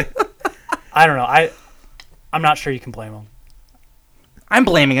I don't know. I'm not sure you can blame him. I'm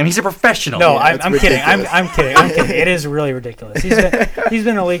blaming him. He's a professional. No, Yeah, I'm that's kidding. ridiculous. I'm kidding. It is really ridiculous. He's been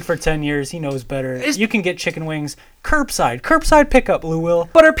in the league for 10 years. He knows better. You can get chicken wings curbside pickup, Lou Will.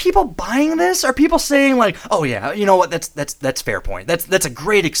 But are people buying this? Are people saying like, "Oh yeah, you know what? That's fair point. That's a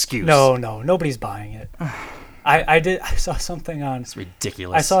great excuse." No, nobody's buying it. I saw something on. It's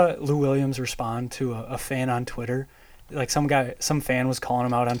ridiculous. I saw Lou Williams respond to a fan on Twitter. Like some fan was calling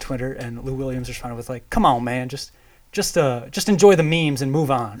him out on Twitter, and Lou Williams responded with like, "Come on, man, just enjoy the memes and move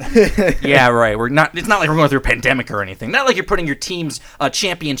on." Yeah, right. It's not like we're going through a pandemic or anything. Not like you're putting your team's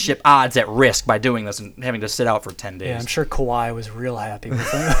championship odds at risk by doing this and having to sit out for 10 days. Yeah, I'm sure Kawhi was real happy with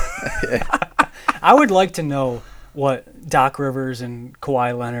him. I would like to know what Doc Rivers and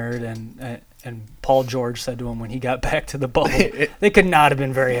Kawhi Leonard and Paul George said to him when he got back to the bubble. They could not have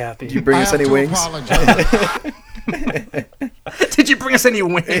been very happy. Did you bring us any wings? Did you bring us any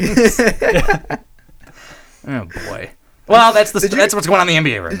wings? Oh boy. Well, that's what's going on in the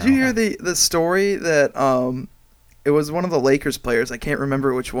NBA right now. Did you hear the story that it was one of the Lakers players? I can't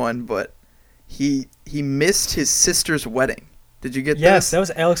remember which one, but he missed his sister's wedding. Did you get Yes, this? that was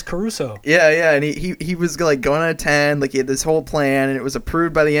Alex Caruso. Yeah, and he was like going to attend, like he had this whole plan, and it was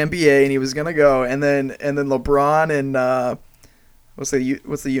approved by the NBA, and he was gonna go, and then LeBron and what's the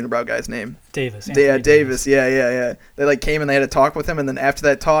unibrow guy's name? Davis. Yeah, Anthony Davis. Yeah. They like came and they had a talk with him, and then after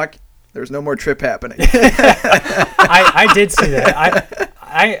that talk, there was no more trip happening. I did see that.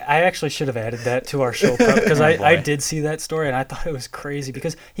 I actually should have added that to our show prep because I did see that story and I thought it was crazy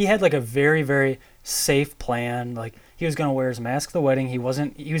because he had like a very, very safe plan. Like he was going to wear his mask at the wedding. He was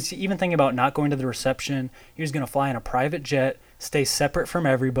even thinking about not going to the reception. He was going to fly in a private jet, stay separate from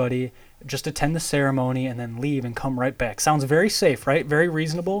everybody, just attend the ceremony and then leave and come right back. Sounds very safe, right? Very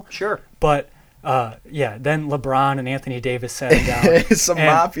reasonable. Sure. But then LeBron and Anthony Davis sat him down. Some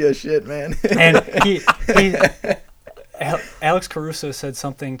mafia shit, man. And Alex Caruso said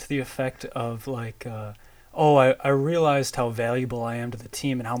something to the effect of like, I realized how valuable I am to the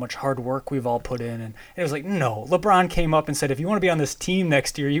team and how much hard work we've all put in. And it was like, no, LeBron came up and said, if you want to be on this team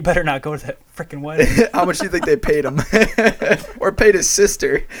next year, you better not go to that freaking wedding. How much do you think they paid him? Or paid his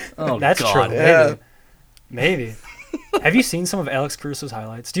sister? Oh, That's God. true. Yeah. Maybe. Have you seen some of Alex Caruso's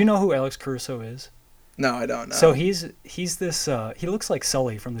highlights? Do you know who Alex Caruso is? No, I don't know. So he's this, he looks like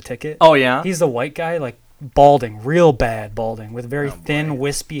Sully from The Ticket. Oh, yeah? He's the white guy, like balding, real bad balding, with very thin,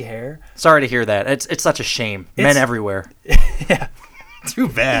 wispy hair. Sorry to hear that. It's such a shame. Men everywhere. Yeah. Too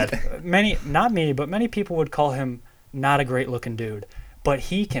bad. Not me, but many people would call him not a great looking dude. But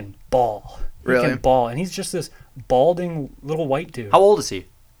he can ball. He Really? can ball. And he's just this balding little white dude. How old is he?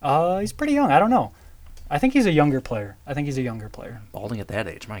 He's pretty young. I don't know. I think he's a younger player. Balding at that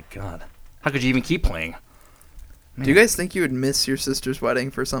age. My God. How could you even keep playing? Do you guys think you would miss your sister's wedding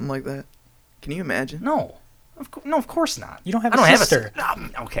for something like that? Can you imagine? No. Of course not. You don't have I a don't sister.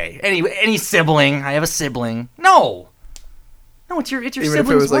 Okay. Any sibling. I have a sibling. No, it's your Even sibling's if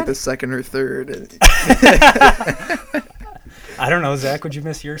it was like wedding. the second or third. I don't know, Zach. Would you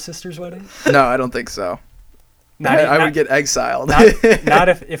miss your sister's wedding? No, I don't think so. I would get exiled. Not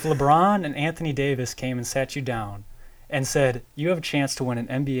if LeBron and Anthony Davis came and sat you down and said, you have a chance to win an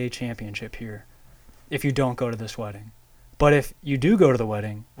NBA championship here if you don't go to this wedding. But if you do go to the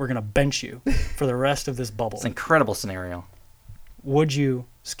wedding, we're going to bench you for the rest of this bubble. It's an incredible scenario. Would you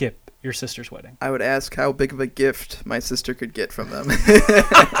skip your sister's wedding? I would ask how big of a gift my sister could get from them.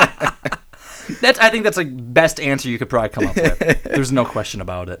 I think that's the best answer you could probably come up with. There's no question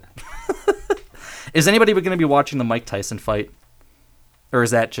about it. Is anybody going to be watching the Mike Tyson fight? Or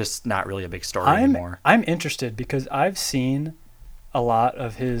is that just not really a big story anymore? I'm interested because I've seen a lot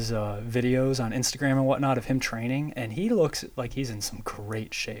of his videos on Instagram and whatnot of him training, and he looks like he's in some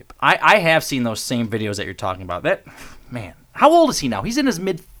great shape. I have seen those same videos that you're talking about. Man, how old is he now? He's in his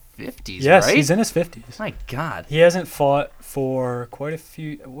mid-50s, Yes, right? he's in his 50s. My God. He hasn't fought for quite a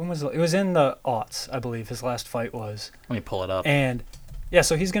few. When was it? It was in the aughts, I believe. His last fight was. Let me pull it up. And yeah,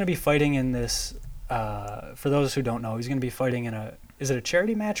 so he's going to be fighting in this. For those who don't know, he's going to be fighting in is it a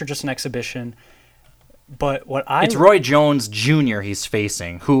charity match or just an exhibition? But it's Roy Jones Jr. he's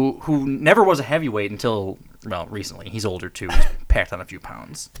facing, who never was a heavyweight until, well, recently. He's older too. He's packed on a few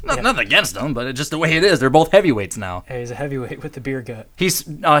pounds. Nothing against him, but it's just the way it is. They're both heavyweights now. Hey, he's a heavyweight with the beer gut. He's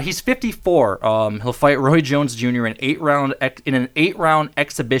 54. He'll fight Roy Jones Jr. in an 8-round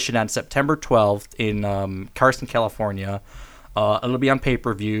exhibition on September 12th in Carson, California. It'll be on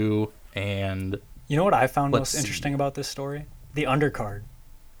pay-per-view. And you know what I found most interesting about this story? The undercard.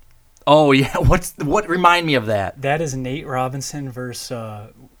 Oh yeah, what? Remind me of that. That is Nate Robinson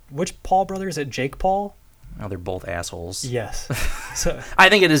versus which Paul brother is it? Jake Paul? Oh, they're both assholes. Yes. So I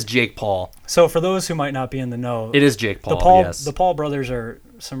think it is Jake Paul. So for those who might not be in the know, it is Jake Paul. Yes. The Paul brothers are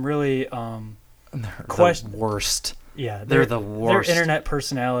some really they're the worst. Yeah, they're the worst. They're internet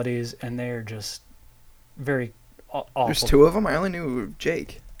personalities, and they're just very awful. There's two of them. I only knew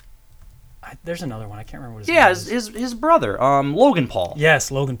Jake. There's another one. I can't remember what his name is. his brother, Logan Paul.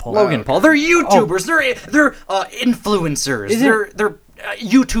 Yes, Logan Paul. Paul. They're YouTubers. They're influencers. They're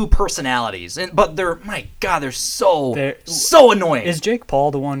YouTube personalities. But they're so annoying. Is Jake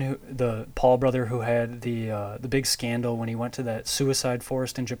Paul the Paul brother who had the big scandal when he went to that suicide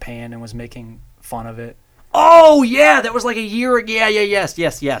forest in Japan and was making fun of it? Oh yeah, that was like a year. Yeah,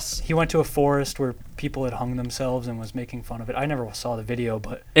 yes. He went to a forest where people had hung themselves and was making fun of it. I never saw the video,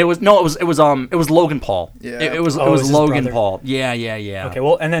 but it was Logan Paul. Yeah, it was Logan Paul. Yeah. Okay,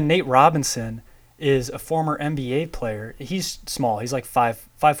 well, and then Nate Robinson is a former NBA player. He's small. He's like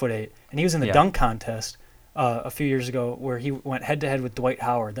 5'8", and he was in the dunk contest a few years ago where he went head to head with Dwight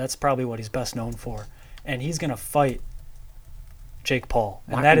Howard. That's probably what he's best known for, and he's gonna fight Jake Paul.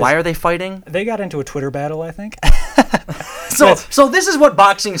 And why are they fighting? They got into a Twitter battle, I think. So this is what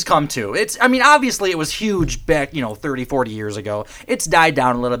boxing's come to. Obviously it was huge back, 30, 40 years ago. It's died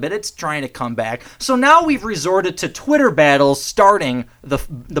down a little bit. It's trying to come back. So now we've resorted to Twitter battles starting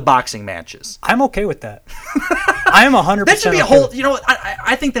the boxing matches. I'm okay with that. I am 100%. That should be a whole,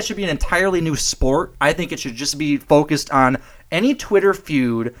 I think that should be an entirely new sport. I think it should just be focused on any Twitter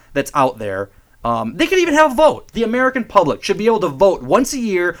feud that's out there. They could even have a vote. The American public should be able to vote once a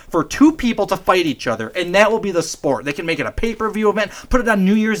year for two people to fight each other, and that will be the sport. They can make it a pay-per-view event, put it on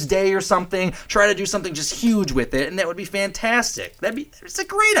New Year's Day or something, try to do something just huge with it, and that would be fantastic. It's a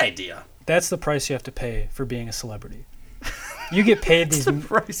great idea. That's the price you have to pay for being a celebrity. You get paid these. That's the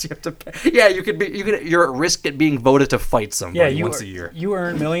price you have to pay. Yeah, you're at risk at being voted to fight somebody once a year. You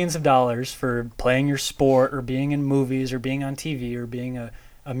earn millions of dollars for playing your sport or being in movies or being on TV or being a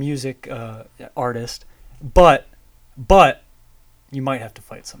music artist, but you might have to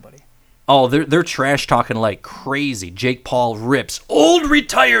fight somebody. Oh, they're trash talking like crazy. Jake Paul rips old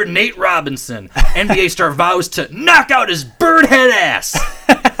retired Nate Robinson. NBA star vows to knock out his bird head ass.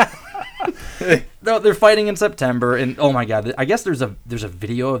 No, they're fighting in September, and oh my god, I guess there's a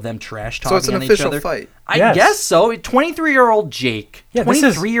video of them trash talking. So it's an on official each other. fight. I guess so. 23-year-old Jake. Yeah,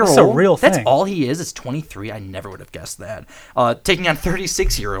 23-year-old. This is a real thing. That's all he is. It's 23. I never would have guessed that. Taking on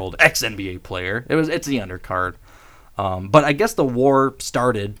 36-year-old ex-NBA player. It's the undercard. But I guess the war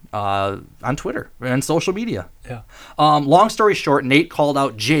started on Twitter and social media. Yeah. Long story short, Nate called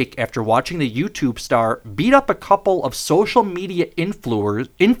out Jake after watching the YouTube star beat up a couple of social media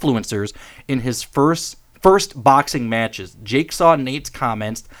influencers in his first boxing matches. Jake saw Nate's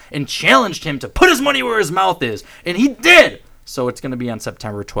comments and challenged him to put his money where his mouth is, and he did. So it's going to be on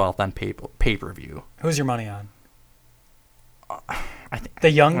September 12th on pay-per-view. Who's your money on? I think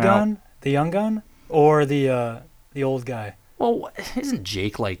the young gun, or the old guy. Well, isn't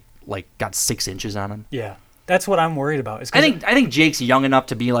Jake like got 6 inches on him? Yeah, that's what I'm worried about. I think Jake's young enough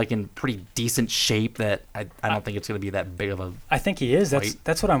to be like in pretty decent shape that I don't think it's going to be that big of a. I think he is. Fight.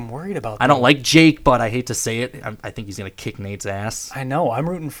 That's what I'm worried about. I don't like Jake, but I hate to say it. I think he's going to kick Nate's ass. I know. I'm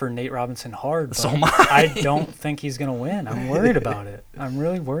rooting for Nate Robinson hard. But so am I. don't think he's going to win. I'm worried about it. I'm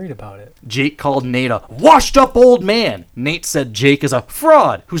really worried about it. Jake called Nate a washed-up old man. Nate said Jake is a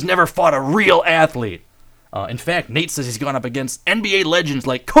fraud who's never fought a real athlete. In fact, Nate says he's gone up against NBA legends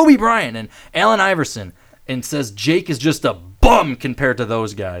like Kobe Bryant and Allen Iverson, and says Jake is just a bum compared to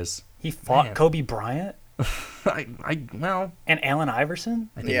those guys. He fought Kobe Bryant? Well... And Allen Iverson?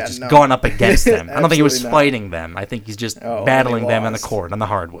 I think he's just gone up against them. I don't think he was fighting them. I think he's just battling them on the court, on the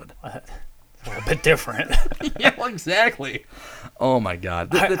hardwood. A little bit different. Yeah, well, exactly. Oh, my God.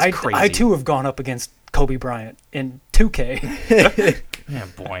 That's crazy. I, too, have gone up against Kobe Bryant in 2K. Yeah,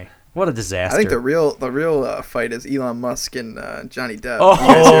 boy. What a disaster. I think the real fight is Elon Musk and Johnny Depp.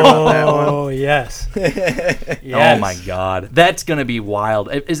 Oh, yes. Yes. Oh, my God. That's going to be wild.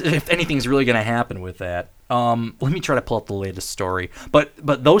 If anything's really going to happen with that. Let me try to pull up the latest story. But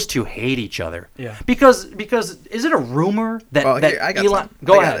those two hate each other. Yeah. Because is it a rumor that, Here, I got Elon? some.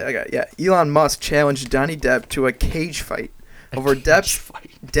 Go I got ahead. it, yeah. Elon Musk challenged Johnny Depp to a cage fight over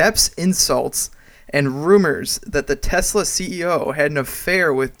Depp's insults and rumors that the Tesla CEO had an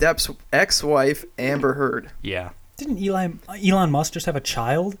affair with Depp's ex-wife Amber Heard. Yeah. Didn't Elon Musk just have a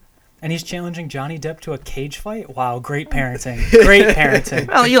child? And he's challenging Johnny Depp to a cage fight? Wow, great parenting. Great parenting.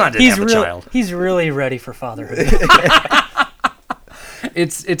 Well, Elon didn't have a child. He's really ready for fatherhood.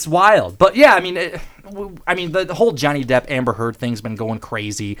 It's wild. But yeah, I mean the whole Johnny Depp Amber Heard thing's been going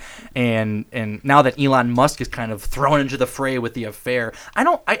crazy, and now that Elon Musk is kind of thrown into the fray with the affair,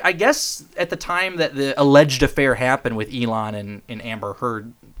 I guess at the time that the alleged affair happened with Elon and Amber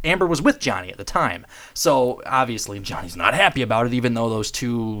Heard, Amber was with Johnny at the time. So obviously Johnny's not happy about it, even though those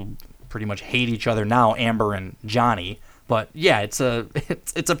two pretty much hate each other now, Amber and Johnny. But yeah, it's a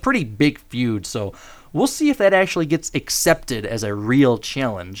pretty big feud. So we'll see if that actually gets accepted as a real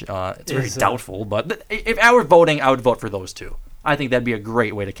challenge. It's very doubtful, but if I were voting, I would vote for those two. I think that'd be a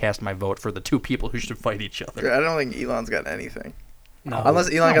great way to cast my vote for the two people who should fight each other. I don't think Elon's got anything. No.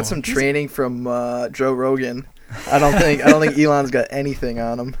 Unless Elon got some training from Joe Rogan. I don't think Elon's got anything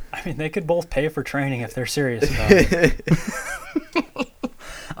on him. I mean, they could both pay for training if they're serious about it.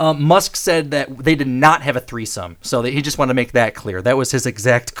 Musk said that they did not have a threesome, so he just wanted to make that clear. That was his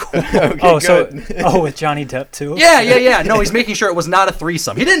exact quote. With Johnny Depp too? Yeah. No, he's making sure it was not a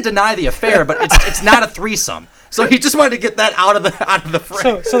threesome. He didn't deny the affair, but it's not a threesome. So he just wanted to get that out of the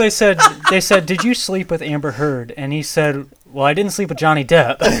frame. So they said, did you sleep with Amber Heard? And he said, well, I didn't sleep with Johnny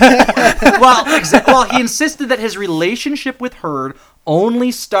Depp. Well, he insisted that his relationship with Heard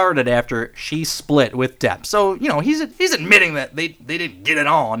only started after she split with Depp. So, he's admitting that they didn't get it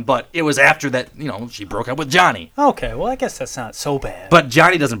on, but it was after that, she broke up with Johnny. Okay, well, I guess that's not so bad. But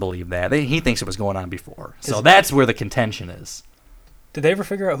Johnny doesn't believe that. He thinks it was going on before. So that's where the contention is. Did they ever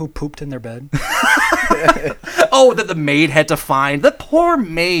figure out who pooped in their bed? Oh, that the maid had to find. The poor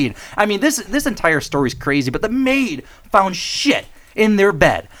maid. I mean, this entire story's crazy, but the maid found shit in their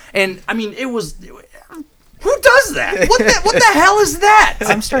bed. And, I mean, it was... Who does that? What the hell is that?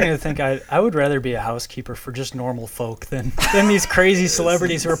 I'm starting to think I would rather be a housekeeper for just normal folk than these crazy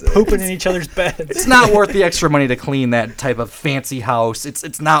celebrities who are pooping in each other's beds. It's not worth the extra money to clean that type of fancy house.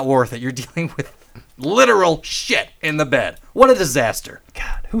 It's not worth it. You're dealing with literal shit in the bed. What a disaster.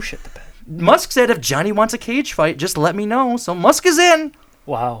 God, who shit the bed? Musk said if Johnny wants a cage fight, just let me know. So Musk is in.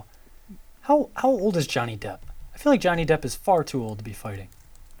 Wow. How old is Johnny Depp? I feel like Johnny Depp is far too old to be fighting.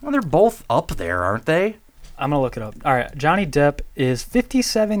 Well, they're both up there, aren't they? I'm going to look it up. All right, Johnny Depp is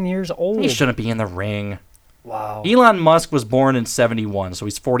 57 years old. He shouldn't be in the ring. Wow. Elon Musk was born in 71, so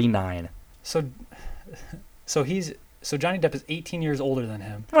he's 49. So Johnny Depp is 18 years older than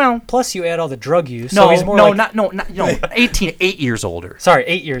him. Well, plus you add all the drug use. No, so he's more 8 years older. Sorry,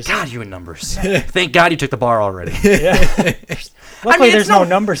 8 years. God, you and numbers. Thank God you took the bar already. Yeah. Luckily, there's no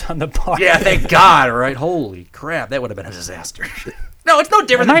numbers on the bar. Yeah, thank God, right? Holy crap, that would have been a disaster. No, it's no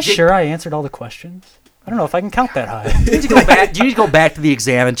different. Am I sure I answered all the questions? I don't know if I can count that high. Do you need to go back to the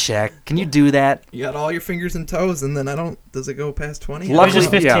exam and check? Can you do that? You got all your fingers and toes, and then does it go past 20? It was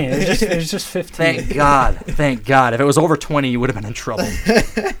just 15. Yeah. It was just 15. Thank God. Thank God. If it was over 20, you would have been in trouble.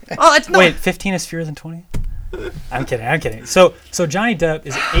 Wait, 15 is fewer than 20? I'm kidding. So Johnny Depp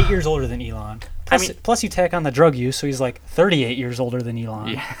is 8 years older than Elon. Plus you tack on the drug use, so he's like 38 years older than Elon.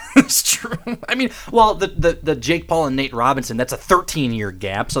 Yeah, that's true. I mean, well, the Jake Paul and Nate Robinson, that's a 13-year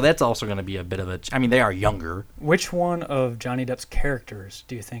gap, so that's also going to be a bit of a... I mean, they are younger. Which one of Johnny Depp's characters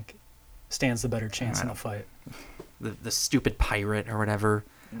do you think stands the better chance in a fight? The stupid pirate or whatever.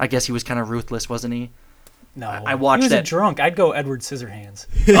 I guess he was kind of ruthless, wasn't he? No, I watched he was that. A drunk. I'd go Edward Scissorhands.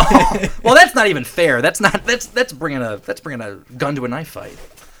 Well, that's not even fair. That's bringing a gun to a knife fight.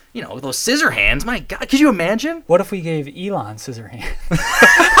 Those scissor hands, my God, could you imagine? What if we gave Elon scissor hands?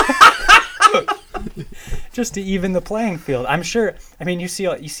 Just to even the playing field. I'm sure, you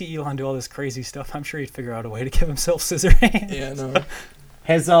see Elon do all this crazy stuff. I'm sure he'd figure out a way to give himself scissor hands. Yeah, no.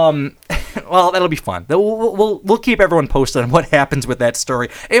 Well, that'll be fun. We'll keep everyone posted on what happens with that story.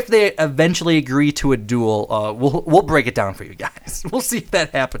 If they eventually agree to a duel, we'll break it down for you guys. We'll see if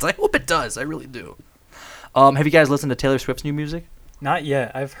that happens. I hope it does. I really do. Have you guys listened to Taylor Swift's new music? Not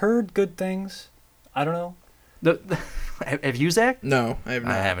yet. I've heard good things. I don't know. Have you, Zach? No, I have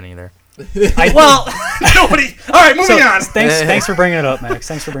not. I haven't either. Nobody. All right, moving on. Thanks for bringing it up, Max.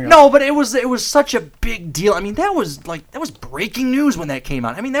 Thanks for bringing it up. No, but it was such a big deal. I mean, that was breaking news when that came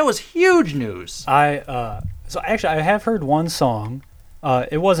out. I mean, that was huge news. I have heard one song.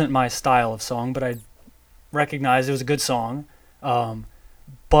 It wasn't my style of song, but I recognized it was a good song.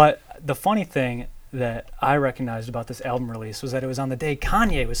 But the funny thing, that I recognized about this album release was that it was on the day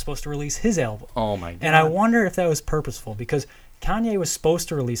Kanye was supposed to release his album. Oh my god. And I wonder if that was purposeful, because Kanye was supposed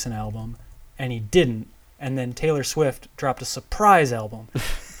to release an album and he didn't, and then Taylor Swift dropped a surprise album.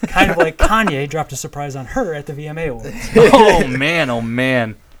 Kind of like Kanye dropped a surprise on her at the VMA Awards. Oh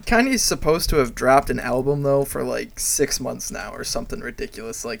man. Kanye's supposed to have dropped an album though for like 6 months now or something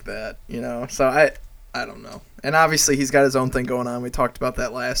ridiculous like that, you know. So I don't know. And obviously he's got his own thing going on. We talked about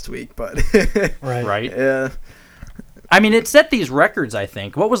that last week, but Right. Yeah. I mean, it set these records, I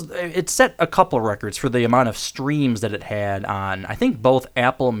think. It set a couple of records for the amount of streams that it had on, I think, both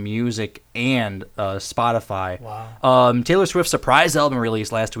Apple Music and Spotify. Wow. Taylor Swift's surprise album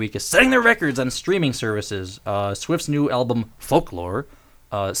release last week is setting their records on streaming services. Swift's new album, Folklore,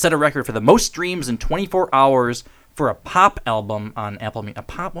 set a record for the most streams in 24 hours for a pop album on Apple Music. A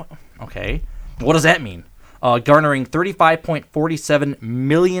pop one? Okay. What does that mean? Garnering 35.47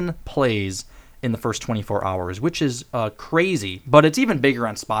 million plays in the first 24 hours, which is crazy. But it's even bigger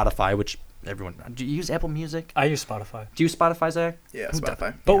on Spotify, which everyone... Do you use Apple Music? I use Spotify. Do you use Spotify, Zach? Yeah,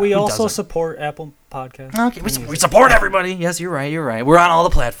 Spotify. But we who also doesn't? support Apple Podcasts. Okay, we support everybody. Yes, you're right. We're on all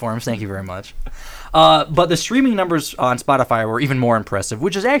the platforms. Thank you very much. But the streaming numbers on Spotify were even more impressive,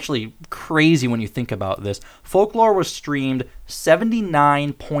 which is actually crazy when you think about this. Folklore was streamed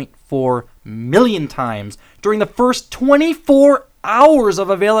 79.4 million times during the first 24 hours of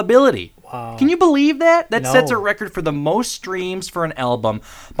availability. Wow. Can you believe that? That No. sets a record for the most streams for an album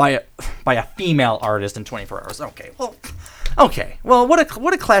by a female artist in 24 hours. Okay. Well, what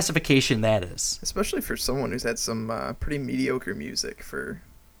a classification that is. Especially for someone who's had some pretty mediocre music for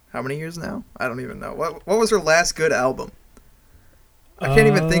how many years now? I don't even know. What was her last good album? I can't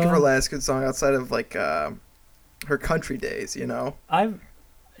even think of her last good song outside of like her country days, you know?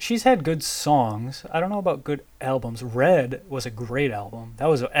 She's had good songs. I don't know about good albums. Red was a great album. That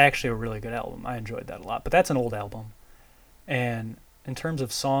was actually a really good album. I enjoyed that a lot. But that's an old album. And in terms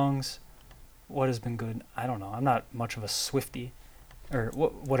of songs, what has been good? I don't know. I'm not much of a Swiftie, or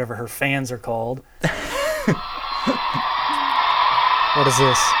whatever her fans are called. What is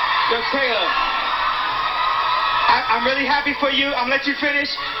this? Yo, Taylor, I'm really happy for you. I'm gonna let you finish.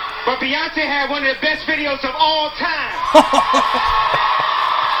 But Beyonce had one of the best videos of all time.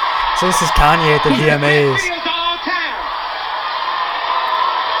 So this is Kanye at the VMAs. Videos of all time.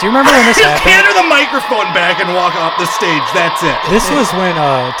 Do you remember when this Just happened? hand her the microphone back and walk off the stage. That's it. This was when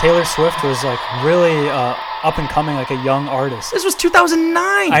Taylor Swift was like really up and coming, like a young artist. This was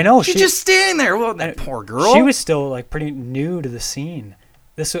 2009. I know. She's just standing there. Well, that poor girl. She was still like pretty new to the scene.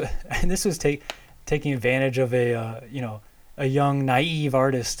 This was taking advantage of a young naive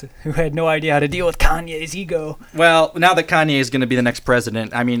artist who had no idea how to deal with Kanye's ego. Well, now that Kanye is going to be the next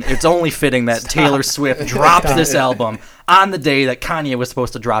president, I mean, it's only fitting that Taylor Swift drops this album on the day that Kanye was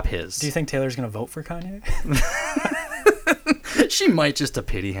supposed to drop his. Do you think Taylor's going to vote for Kanye? She might just to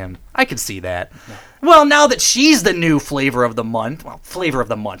pity him. I could see that. No. Well, now that she's the new flavor of the month,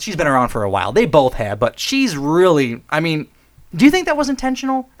 she's been around for a while. They both have, but she's really, I mean, do you think that was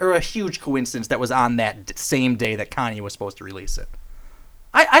intentional or a huge coincidence that was on that same day that Kanye was supposed to release it?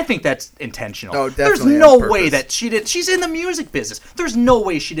 I think that's intentional. Oh, There's definitely no on purpose. way that she did. She's in the music business. There's no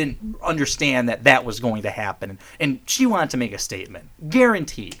way she didn't understand that was going to happen, and she wanted to make a statement.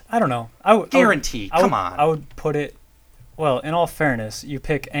 Guaranteed. I don't know. Guaranteed. Come on. I would put it. Well, in all fairness, you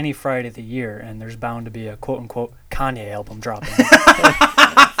pick any Friday of the year, and there's bound to be a quote-unquote Kanye album dropping.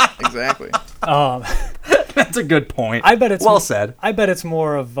 Exactly. That's a good point. I bet it's well said. I bet it's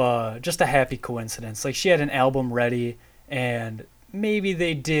more of just a happy coincidence. Like she had an album ready, and maybe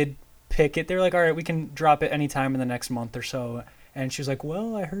they did pick it. They're like, all right, we can drop it anytime in the next month or so. And she was like,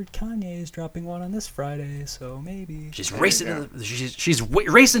 well, I heard Kanye is dropping one on this Friday, so maybe. She's racing. She's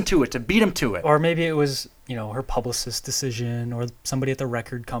racing to it to beat him to it. Or maybe it was, her publicist's decision, or somebody at the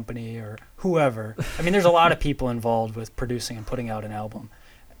record company, or whoever. I mean, there's a lot of people involved with producing and putting out an album.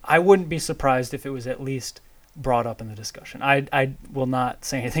 I wouldn't be surprised if it was at least brought up in the discussion. I will not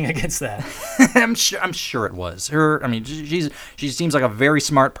say anything against that. I'm sure it was her. I mean, she seems like a very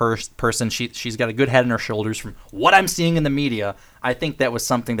smart person. She's got a good head on her shoulders. From what I'm seeing in the media, I think that was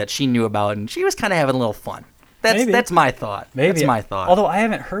something that she knew about, and she was kind of having a little fun. That's my thought. Maybe. That's my thought. Although I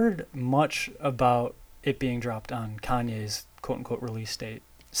haven't heard much about it being dropped on Kanye's quote unquote release date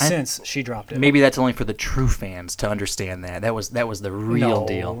since she dropped it. Maybe that's only for the true fans to understand that. That was the real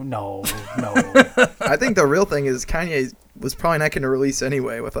deal. No. I think the real thing is Kanye was probably not going to release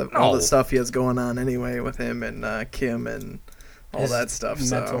anyway with all the stuff he has going on anyway with him and Kim and all that stuff.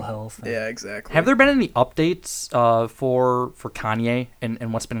 Mental health. Yeah, exactly. Have there been any updates for Kanye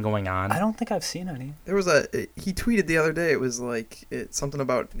and what's been going on? I don't think I've seen any. There was he tweeted the other day. It was like something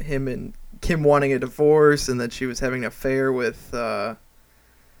about him and Kim wanting a divorce and that she was having an affair with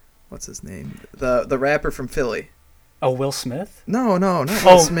what's his name? The rapper from Philly. Oh, Will Smith? No, not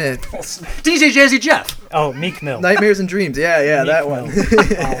Will Smith. DJ Jazzy Jeff. Oh, Meek Mill. Nightmares and Dreams. Yeah, Meek that Mill.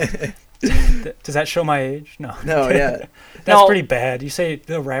 one. Does that show my age? No. No, yeah. That's pretty bad. You say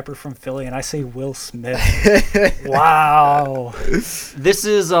the rapper from Philly, and I say Will Smith. Wow. This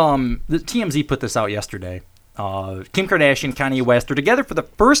is the TMZ put this out yesterday. Kim Kardashian, Kanye West are together for the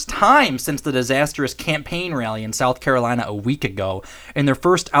first time since the disastrous campaign rally in South Carolina a week ago, and their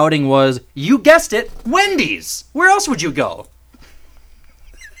first outing was, you guessed it, Wendy's. Where else would you go?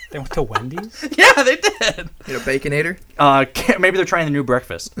 They went to Wendy's? Yeah, they did. Baconator? Maybe they're trying the new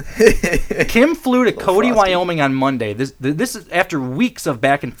breakfast. Kim flew to Cody, frosty. Wyoming on Monday. This is after weeks of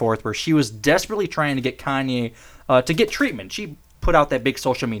back and forth where she was desperately trying to get Kanye to get treatment. She put out that big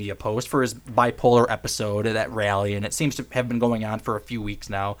social media post for his bipolar episode at that rally, and it seems to have been going on for a few weeks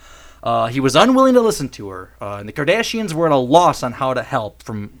now. He was unwilling to listen to her, and the Kardashians were at a loss on how to help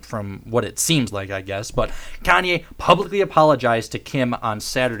from what it seems like, I guess. But Kanye publicly apologized to Kim on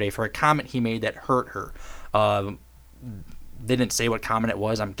Saturday for a comment he made that hurt her. They didn't say what comment it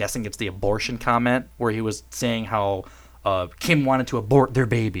was. I'm guessing it's the abortion comment, where he was saying how Kim wanted to abort their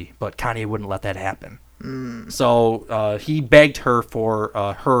baby, but Kanye wouldn't let that happen. So he begged her for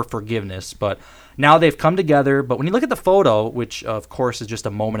her forgiveness, but now they've come together. But when you look at the photo, which of course is just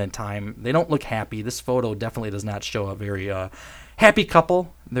a moment in time, they don't look happy. This photo definitely does not show a very happy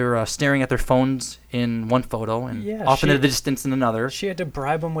couple. They're staring at their phones in one photo and off into the distance in another. She had to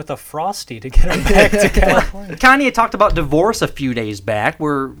bribe him with a Frosty to get her back to California. Kanye talked about divorce a few days back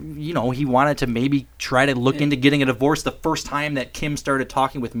where, he wanted to maybe try to look into getting a divorce the first time that Kim started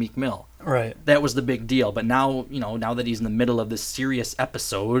talking with Meek Mill. Right. That was the big deal. But now, now that he's in the middle of this serious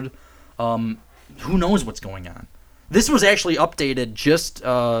episode, who knows what's going on? This was actually updated just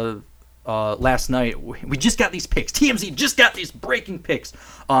last night. We just got these pics. TMZ just got these breaking pics.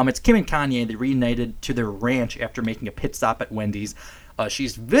 It's Kim and Kanye. They reunited to their ranch after making a pit stop at Wendy's.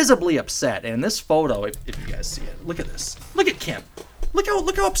 She's visibly upset. And in this photo, if you guys see it, look at this. Look at Kim. Look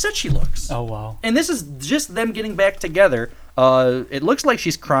how upset she looks. Oh, wow. And this is just them getting back together. It looks like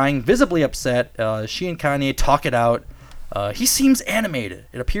she's crying, visibly upset. She and Kanye talk it out. He seems animated.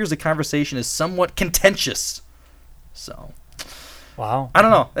 It appears the conversation is somewhat contentious. So, wow. I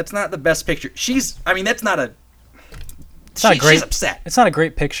don't know. That's not the best picture. That's not a... She's upset. It's not a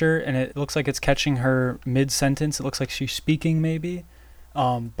great picture, and it looks like it's catching her mid-sentence. It looks like she's speaking, maybe.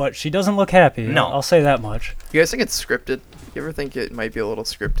 But she doesn't look happy. No. I'll say that much. You guys think it's scripted? You ever think it might be a little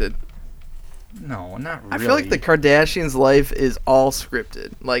scripted? No, not really. I feel like the Kardashians' life is all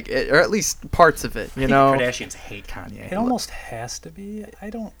scripted, or at least parts of it. I think the Kardashians hate Kanye. It almost has to be. I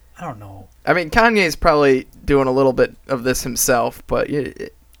don't know. I mean, Kanye's probably doing a little bit of this himself, but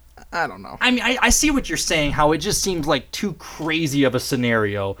I don't know. I mean, I see what you're saying. How it just seems like too crazy of a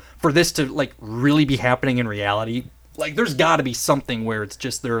scenario for this to really be happening in reality. There's got to be something where it's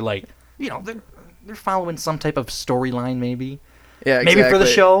just they're they're following some type of storyline, maybe. Yeah, exactly. Maybe for the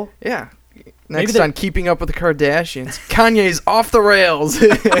show. Yeah. Next on Keeping Up with the Kardashians, Kanye's off the rails.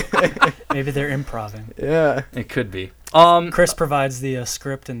 Maybe they're improvising. Yeah, it could be. Chris provides the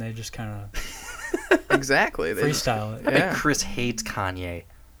script, and they just kind of exactly freestyle it. I bet Chris hates Kanye.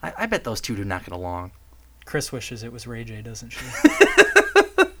 I bet those two do not get along. Chris wishes it was Ray J, doesn't she?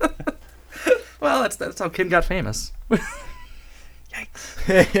 Well, that's how Kim got famous. Yikes.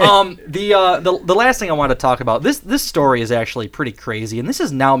 The last thing I want to talk about, this story is actually pretty crazy, and this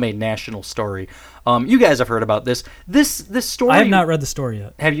has now made national story. You guys have heard about this. This story. I have not read the story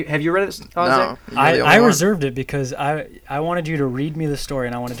yet. Have you read it? No. I reserved it because I wanted you to read me the story,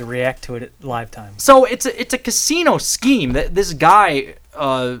 and I wanted to react to it at live time. So it's a casino scheme that this guy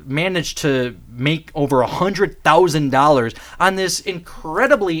managed to make over $100,000 on this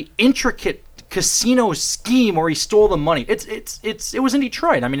incredibly intricate casino scheme where he stole the money. It was in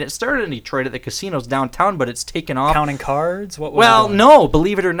Detroit. I mean, it started in Detroit at the casinos downtown, but it's taken off. Counting cards? What was well, no,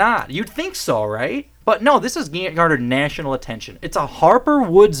 believe it or not. You'd think so, right? But no, this has garnered national attention. It's a Harper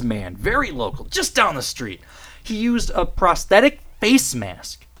Woods man, very local, just down the street. He used a prosthetic face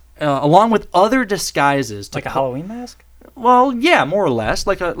mask along with other disguises. Like a Halloween mask? Well, yeah, more or less.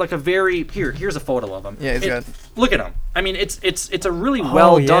 Like a very here's a photo of him. Yeah, he's good. Look at him. I mean, it's a really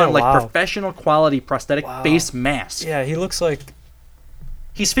well done, wow. professional quality prosthetic face mask. Yeah, he looks like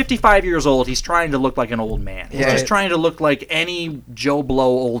he's 55 years old. He's trying to look like an old man. He's just trying to look like any Joe Blow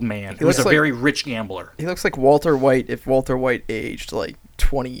old man who's a very rich gambler. He looks like Walter White if Walter White aged 20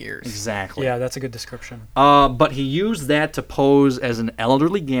 20 years. Exactly. Yeah, that's a good description. But he used that to pose as an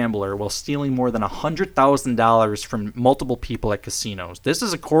elderly gambler while stealing more than $100,000 from multiple people at casinos. This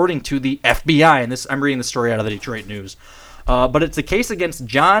is according to the FBI, and I'm reading the story out of the Detroit News. But it's a case against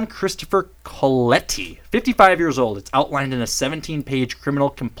John Christopher Coletti, 55 years old. It's outlined in a 17-page criminal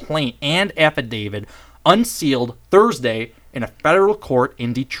complaint and affidavit, unsealed Thursday in a federal court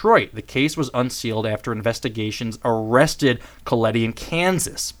in Detroit. The case was unsealed after investigations arrested Coletti in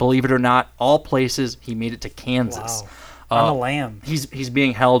Kansas. Believe it or not, all places he made it to Kansas. Wow. On the lam. He's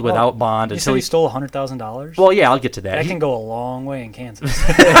being held without bond You until said he stole $100,000? Well, yeah, I'll get to that. That can go a long way in Kansas.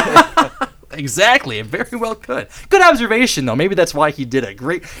 Exactly, it very well could. Good observation, though. Maybe that's why he did it.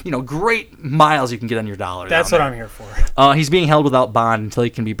 Great miles you can get on your dollar. That's what I'm here for. He's being held without bond until he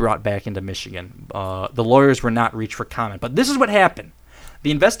can be brought back into Michigan. The lawyers were not reached for comment, but this is what happened.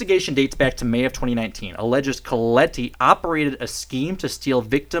 The investigation dates back to May of 2019. Alleges Coletti operated a scheme to steal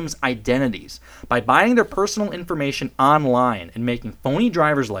victims' identities by buying their personal information online and making phony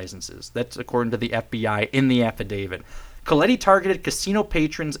driver's licenses. That's according to the FBI in the affidavit. Coletti targeted casino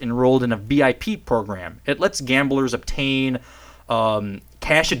patrons enrolled in a VIP program. It lets gamblers obtain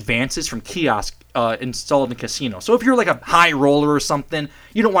cash advances from kiosks installed in casinos. So if you're like a high roller or something,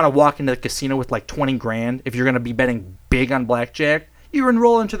 you don't want to walk into the casino with like 20 grand. If you're going to be betting big on blackjack, you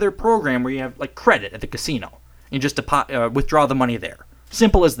enroll into their program where you have like credit at the casino. You just withdraw the money there.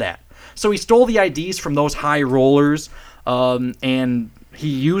 Simple as that. So he stole the IDs from those high rollers and he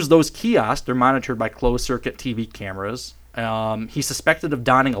used those kiosks. They're monitored by closed-circuit TV cameras. He's suspected of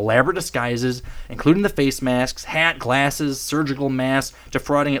donning elaborate disguises, including the face masks, hat, glasses, surgical masks,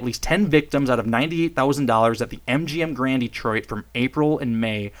 defrauding at least 10 victims out of $98,000 at the MGM Grand Detroit from April and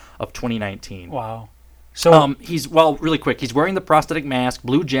May of 2019. Wow. So really quick, he's wearing the prosthetic mask,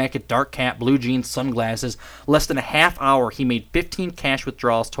 blue jacket, dark cap, blue jeans, sunglasses. Less than a half hour, he made 15 cash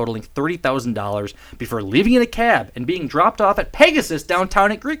withdrawals totaling $30,000 before leaving in a cab and being dropped off at Pegasus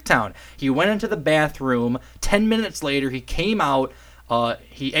downtown at Greektown. He went into the bathroom. 10 minutes later, he came out.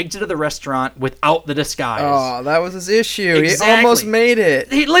 He exited the restaurant without the disguise. Oh, that was his issue. Exactly. He almost made it.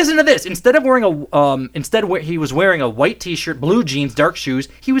 Listen to this. He was wearing a white T-shirt, blue jeans, dark shoes.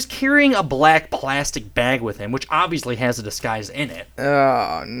 He was carrying a black plastic bag with him, which obviously has a disguise in it.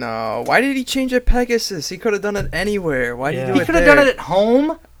 Oh no! Why did he change at Pegasus? He could have done it anywhere. Why did he do it He could have done it at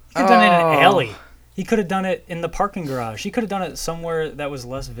home. He could have done it in an alley. He could have done it in the parking garage. He could have done it somewhere that was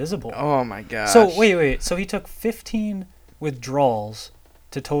less visible. Oh my gosh. So wait. So he took 15 withdrawals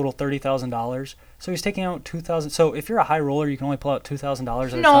to total $30,000. So he's taking out $2,000. So if you're a high roller, you can only pull out $2,000 at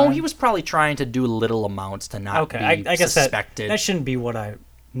a time. No, he was probably trying to do little amounts to not be I guess suspected. that shouldn't be what I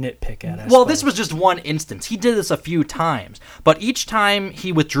nitpick at. Well, this was just one instance. He did this a few times, but each time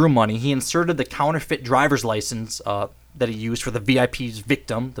he withdrew money, he inserted the counterfeit driver's license that he used for the VIP's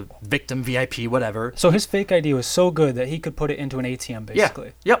victim, the victim VIP, whatever. So his fake ID was so good that he could put it into an ATM,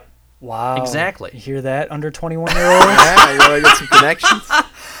 basically. Yeah. Yep. Wow. Exactly. You hear that, under 21-year-olds? Yeah, you gotta get some connections.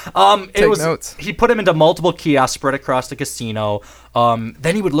 Take notes. He put him into multiple kiosks spread across the casino.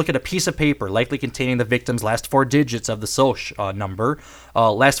 Then he would look at a piece of paper, likely containing the victim's last 4 digits of the social number,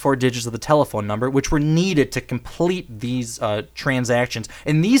 last 4 digits of the telephone number, which were needed to complete these transactions.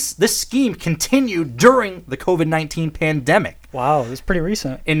 And this scheme continued during the COVID-19 pandemic. Wow, that's pretty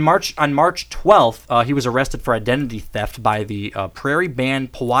recent. On March 12th, he was arrested for identity theft by the Prairie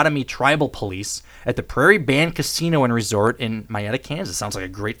Band Pottawatomie Tribal Police at the Prairie Band Casino and Resort in Marietta, Kansas. Sounds like a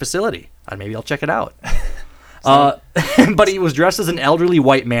great facility. Maybe I'll check it out. But he was dressed as an elderly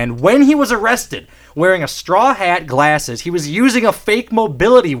white man when he was arrested, wearing a straw hat, glasses. He was using a fake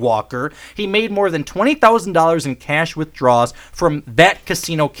mobility walker. He made more than $20,000 in cash withdrawals from that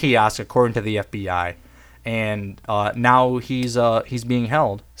casino kiosk, according to the FBI. And now he's being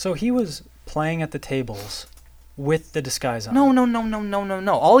held. So he was playing at the tables with the disguise on.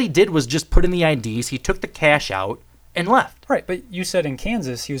 No. All he did was just put in the IDs. He took the cash out and left. Right, but you said in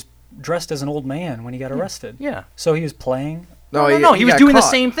Kansas he was dressed as an old man when he got arrested. Yeah. So he was playing. No, he was doing the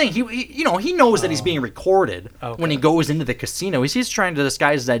same thing. He knows that he's being recorded when he goes into the casino. He's trying to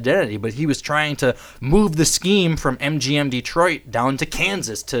disguise his identity, but he was trying to move the scheme from MGM Detroit down to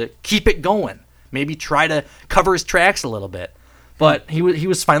Kansas to keep it going. Maybe try to cover his tracks a little bit. But he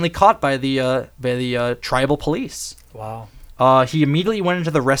was finally caught by the tribal police. Wow. He immediately went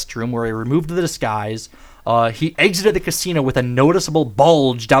into the restroom where he removed the disguise. He exited the casino with a noticeable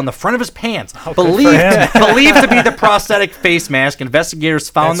bulge down the front of his pants, believed to be the prosthetic face mask. Investigators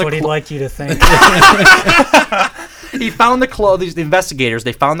found That's what he'd like you to think. He found the clothes. The investigators,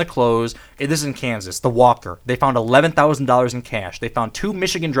 they found the clothes. This is in Kansas. The walker. They found $11,000 in cash. They found 2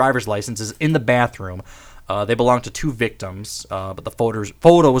 Michigan driver's licenses in the bathroom. They belonged to 2 victims, but the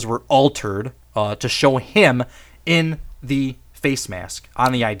photos were altered to show him in the face mask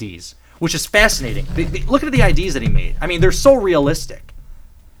on the IDs, which is fascinating. Look at the IDs that he made. I mean, they're so realistic.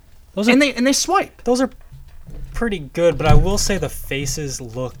 And they swipe. Those are pretty good, but I will say the faces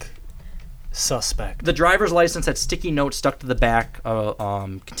look suspect. The driver's license had sticky notes stuck to the back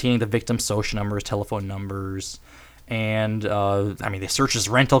containing the victim's social numbers, telephone numbers. And, they searched his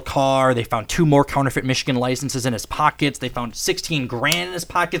rental car. They found 2 more counterfeit Michigan licenses in his pockets. They found $16,000 in his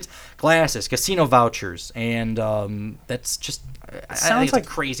pockets, glasses, casino vouchers. And that's just, I think it's a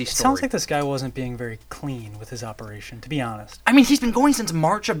crazy story. It sounds like this guy wasn't being very clean with his operation, to be honest. I mean, he's been going since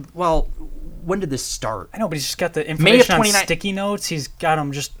March of, when did this start? I know, but he's just got the information on sticky notes. He's got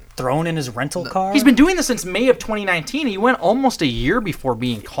them just thrown in his rental car. He's been doing this since May of 2019. He went almost a year before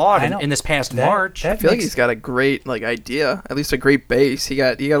being caught in this past March. I feel like he's got a great idea, at least a great base. He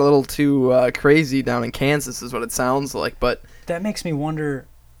got a little too crazy down in Kansas, is what it sounds like. But that makes me wonder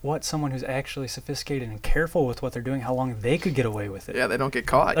what someone who's actually sophisticated and careful with what they're doing, how long they could get away with it. Yeah, they don't get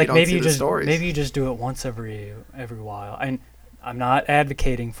caught. Like you don't see the stories. Maybe you just do it once every while. I'm not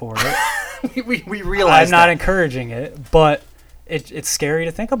advocating for it. we realize I'm not encouraging it, but it's scary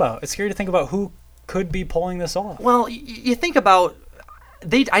to think about. It's scary to think about who could be pulling this off. Well, you think about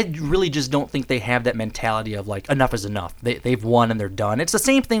I really just don't think they have that mentality of enough is enough. They've won and they're done. It's the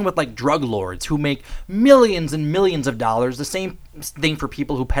same thing with drug lords who make millions and millions of dollars. The same thing for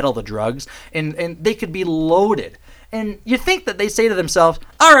people who peddle the drugs, and they could be loaded. And you think that they say to themselves,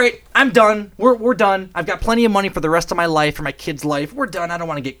 all right, I'm done. We're done. I've got plenty of money for the rest of my life, for my kid's life. We're done. I don't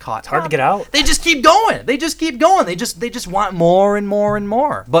want to get caught. It's hard to get out. They just keep going. They just want more and more and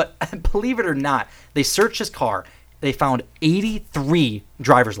more. But believe it or not, they searched his car. They found 83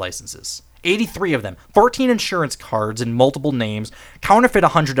 driver's licenses. 83 of them. 14 insurance cards in multiple names, counterfeit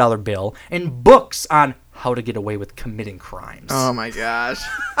 $100 bill, and books on how to get away with committing crimes. Oh my gosh.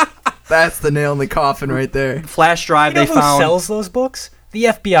 That's the nail in the coffin right there. Flash drive who sells those books? The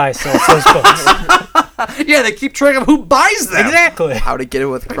FBI sells those books. Yeah, they keep track of who buys them. Exactly. How to get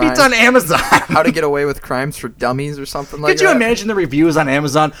away with crimes. It's on Amazon. How to get away with crimes for dummies or something like that. Could you imagine the reviews on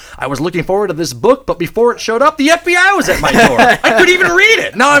Amazon? I was looking forward to this book, but before it showed up, the FBI was at my door. I couldn't even read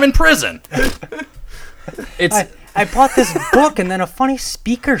it. Now I'm in prison. I bought this book, and then a funny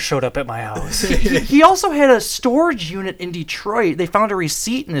speaker showed up at my house. He also had a storage unit in Detroit. They found a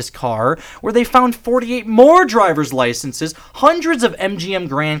receipt in his car where they found 48 more driver's licenses, hundreds of MGM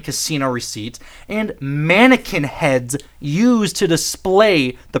Grand Casino receipts, and mannequin heads used to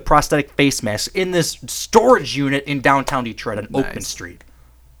display the prosthetic face mask in this storage unit in downtown Detroit on Oakman Street.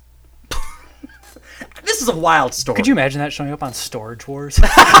 This is a wild story. Could you imagine that showing up on Storage Wars?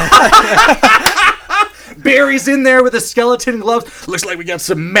 Barry's in there with a skeleton gloves. Looks like we got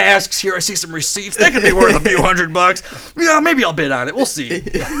some masks here. I see some receipts. That could be worth a few $100. Yeah, maybe I'll bid on it. We'll see.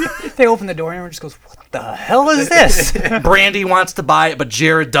 They open the door and everyone just goes, what the hell is this? Brandy wants to buy it, but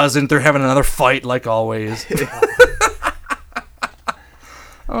Jared doesn't. They're having another fight like always.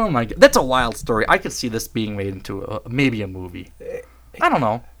 Oh my God. That's a wild story. I could see this being made into maybe a movie. I don't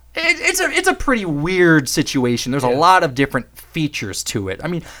know. It's a pretty weird situation. There's a lot of different features to it. I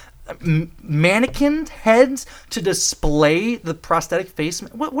mean, mannequin heads to display the prosthetic face.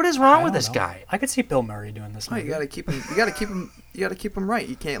 What is wrong with this guy? I could see Bill Murray doing this. Oh, you gotta keep him. You gotta keep him right.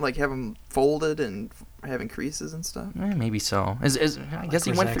 You can't have him folded and having creases and stuff. Maybe so. I guess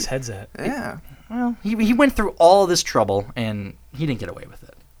he went through heads at. Yeah. Well, he went through all this trouble and he didn't get away with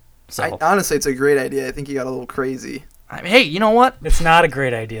it. So honestly, it's a great idea. I think he got a little crazy. I mean, hey, you know what? It's not a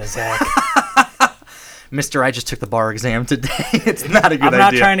great idea, Zach. Mister, I just took the bar exam today. It's not a good idea.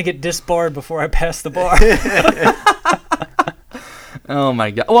 I'm not trying to get disbarred before I pass the bar. Oh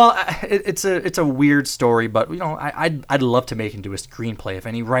my God! Well, it's a weird story, but I'd love to make it into a screenplay if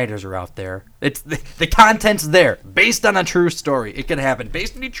any writers are out there. It's the content's there, based on a true story. It could happen,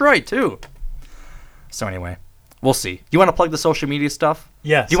 based in Detroit too. So anyway, we'll see. You want to plug the social media stuff?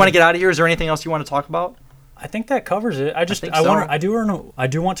 Yes. Do you want to get out of here? Is there anything else you want to talk about? I think that covers it. I do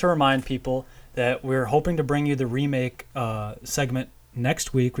want to remind people that we're hoping to bring you the remake segment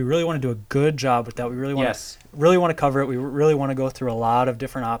next week. We really want to do a good job with that. We really want to cover it. We really want to go through a lot of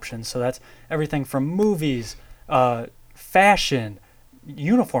different options. So that's everything from movies, fashion,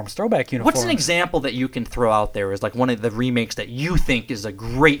 uniforms, throwback uniforms. What's an example that you can throw out there as like one of the remakes that you think is a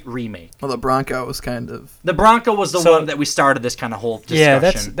great remake? Well, the Bronco was kind of... The Bronco was the one that we started this kind of whole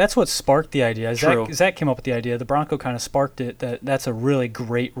discussion. Yeah, that's what sparked the idea. Zach came up with the idea. The Bronco kind of sparked it. That's a really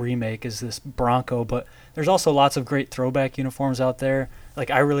great remake is this Bronco, but there's also lots of great throwback uniforms out there. Like,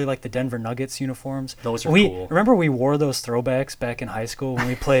 I really like the Denver Nuggets uniforms. Those are we cool. Remember we wore those throwbacks back in high school when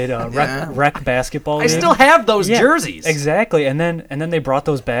we played Yeah. rec basketball. I league? still have those Yeah, jerseys. Exactly, and then they brought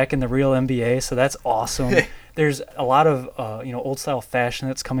those back in the real NBA, so that's awesome. There's a lot of old style fashion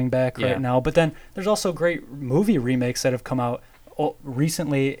that's coming back Yeah. right now, but then there's also great movie remakes that have come out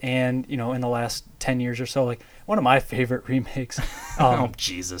recently and in the last 10 years or so. Like, one of my favorite remakes Oh,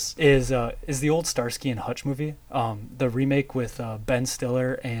 Jesus. is the old Starsky and Hutch movie, the remake with Ben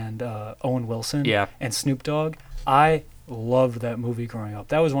Stiller and Owen Wilson Yeah. and Snoop Dogg. I loved that movie growing up.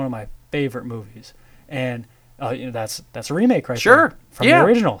 That was one of my favorite movies, and that's a remake right Sure. there from Yeah. the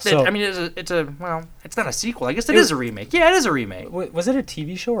original. So I mean, it's not a sequel. I guess it is a remake. Yeah, it is a remake. was it a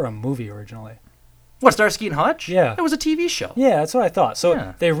TV show or a movie originally? What, Starsky and Hutch? Yeah. It was a TV show. Yeah, that's what I thought. So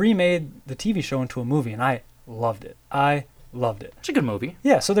Yeah. they remade the TV show into a movie, and I loved it. It's a good movie.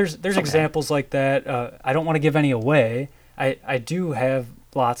 Yeah, so there's okay. examples like that. I don't want to give any away. I do have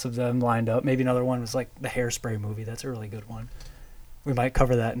lots of them lined up. Maybe another one was like the Hairspray movie. That's a really good one. We might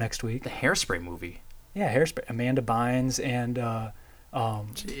cover that next week. The Hairspray movie. Yeah, Hairspray. Amanda Bynes and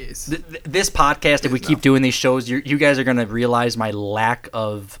Jeez. This podcast, if we keep doing these shows, you guys are going to realize my lack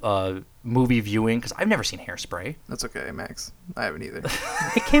of movie viewing, because I've never seen Hairspray. That's okay, Max. I haven't either.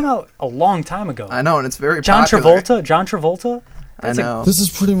 it came out a long time ago. I know, and it's very John popular. Travolta. I know. This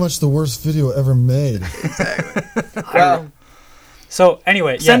is pretty much the worst video ever made. Well, So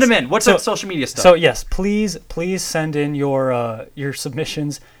anyway, Send yes. them in. What's so, the social media stuff? So yes, please send in your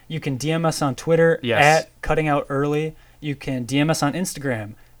submissions. You can DM us on Twitter Yes. at Cutting Out Early. You can DM us on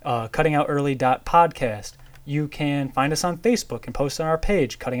Instagram, cuttingoutearly.podcast. You can find us on Facebook and post on our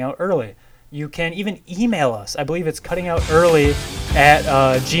page, Cutting Out Early. You can even email us. I believe it's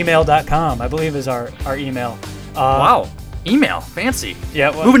cuttingoutearly@gmail.com. I believe is our email. Wow. Email. Fancy. Yeah.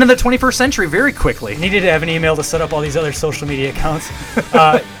 Well, Moving to the 21st century very quickly. needed to have an email to set up all these other social media accounts.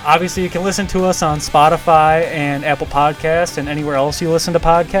 Obviously, you can listen to us on Spotify and Apple Podcasts and anywhere else you listen to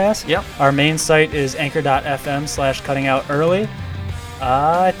podcasts. Yep. Our main site is anchor.fm/cuttingoutearly.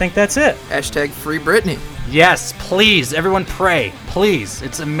 I think that's it. hashtag free Britney. Yes, please. Everyone pray. Please.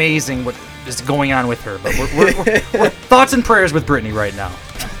 It's amazing what is going on with her. But we're thoughts and prayers with Brittany right now.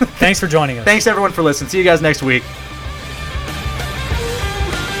 Thanks for joining us. Thanks, everyone, for listening. See you guys next week.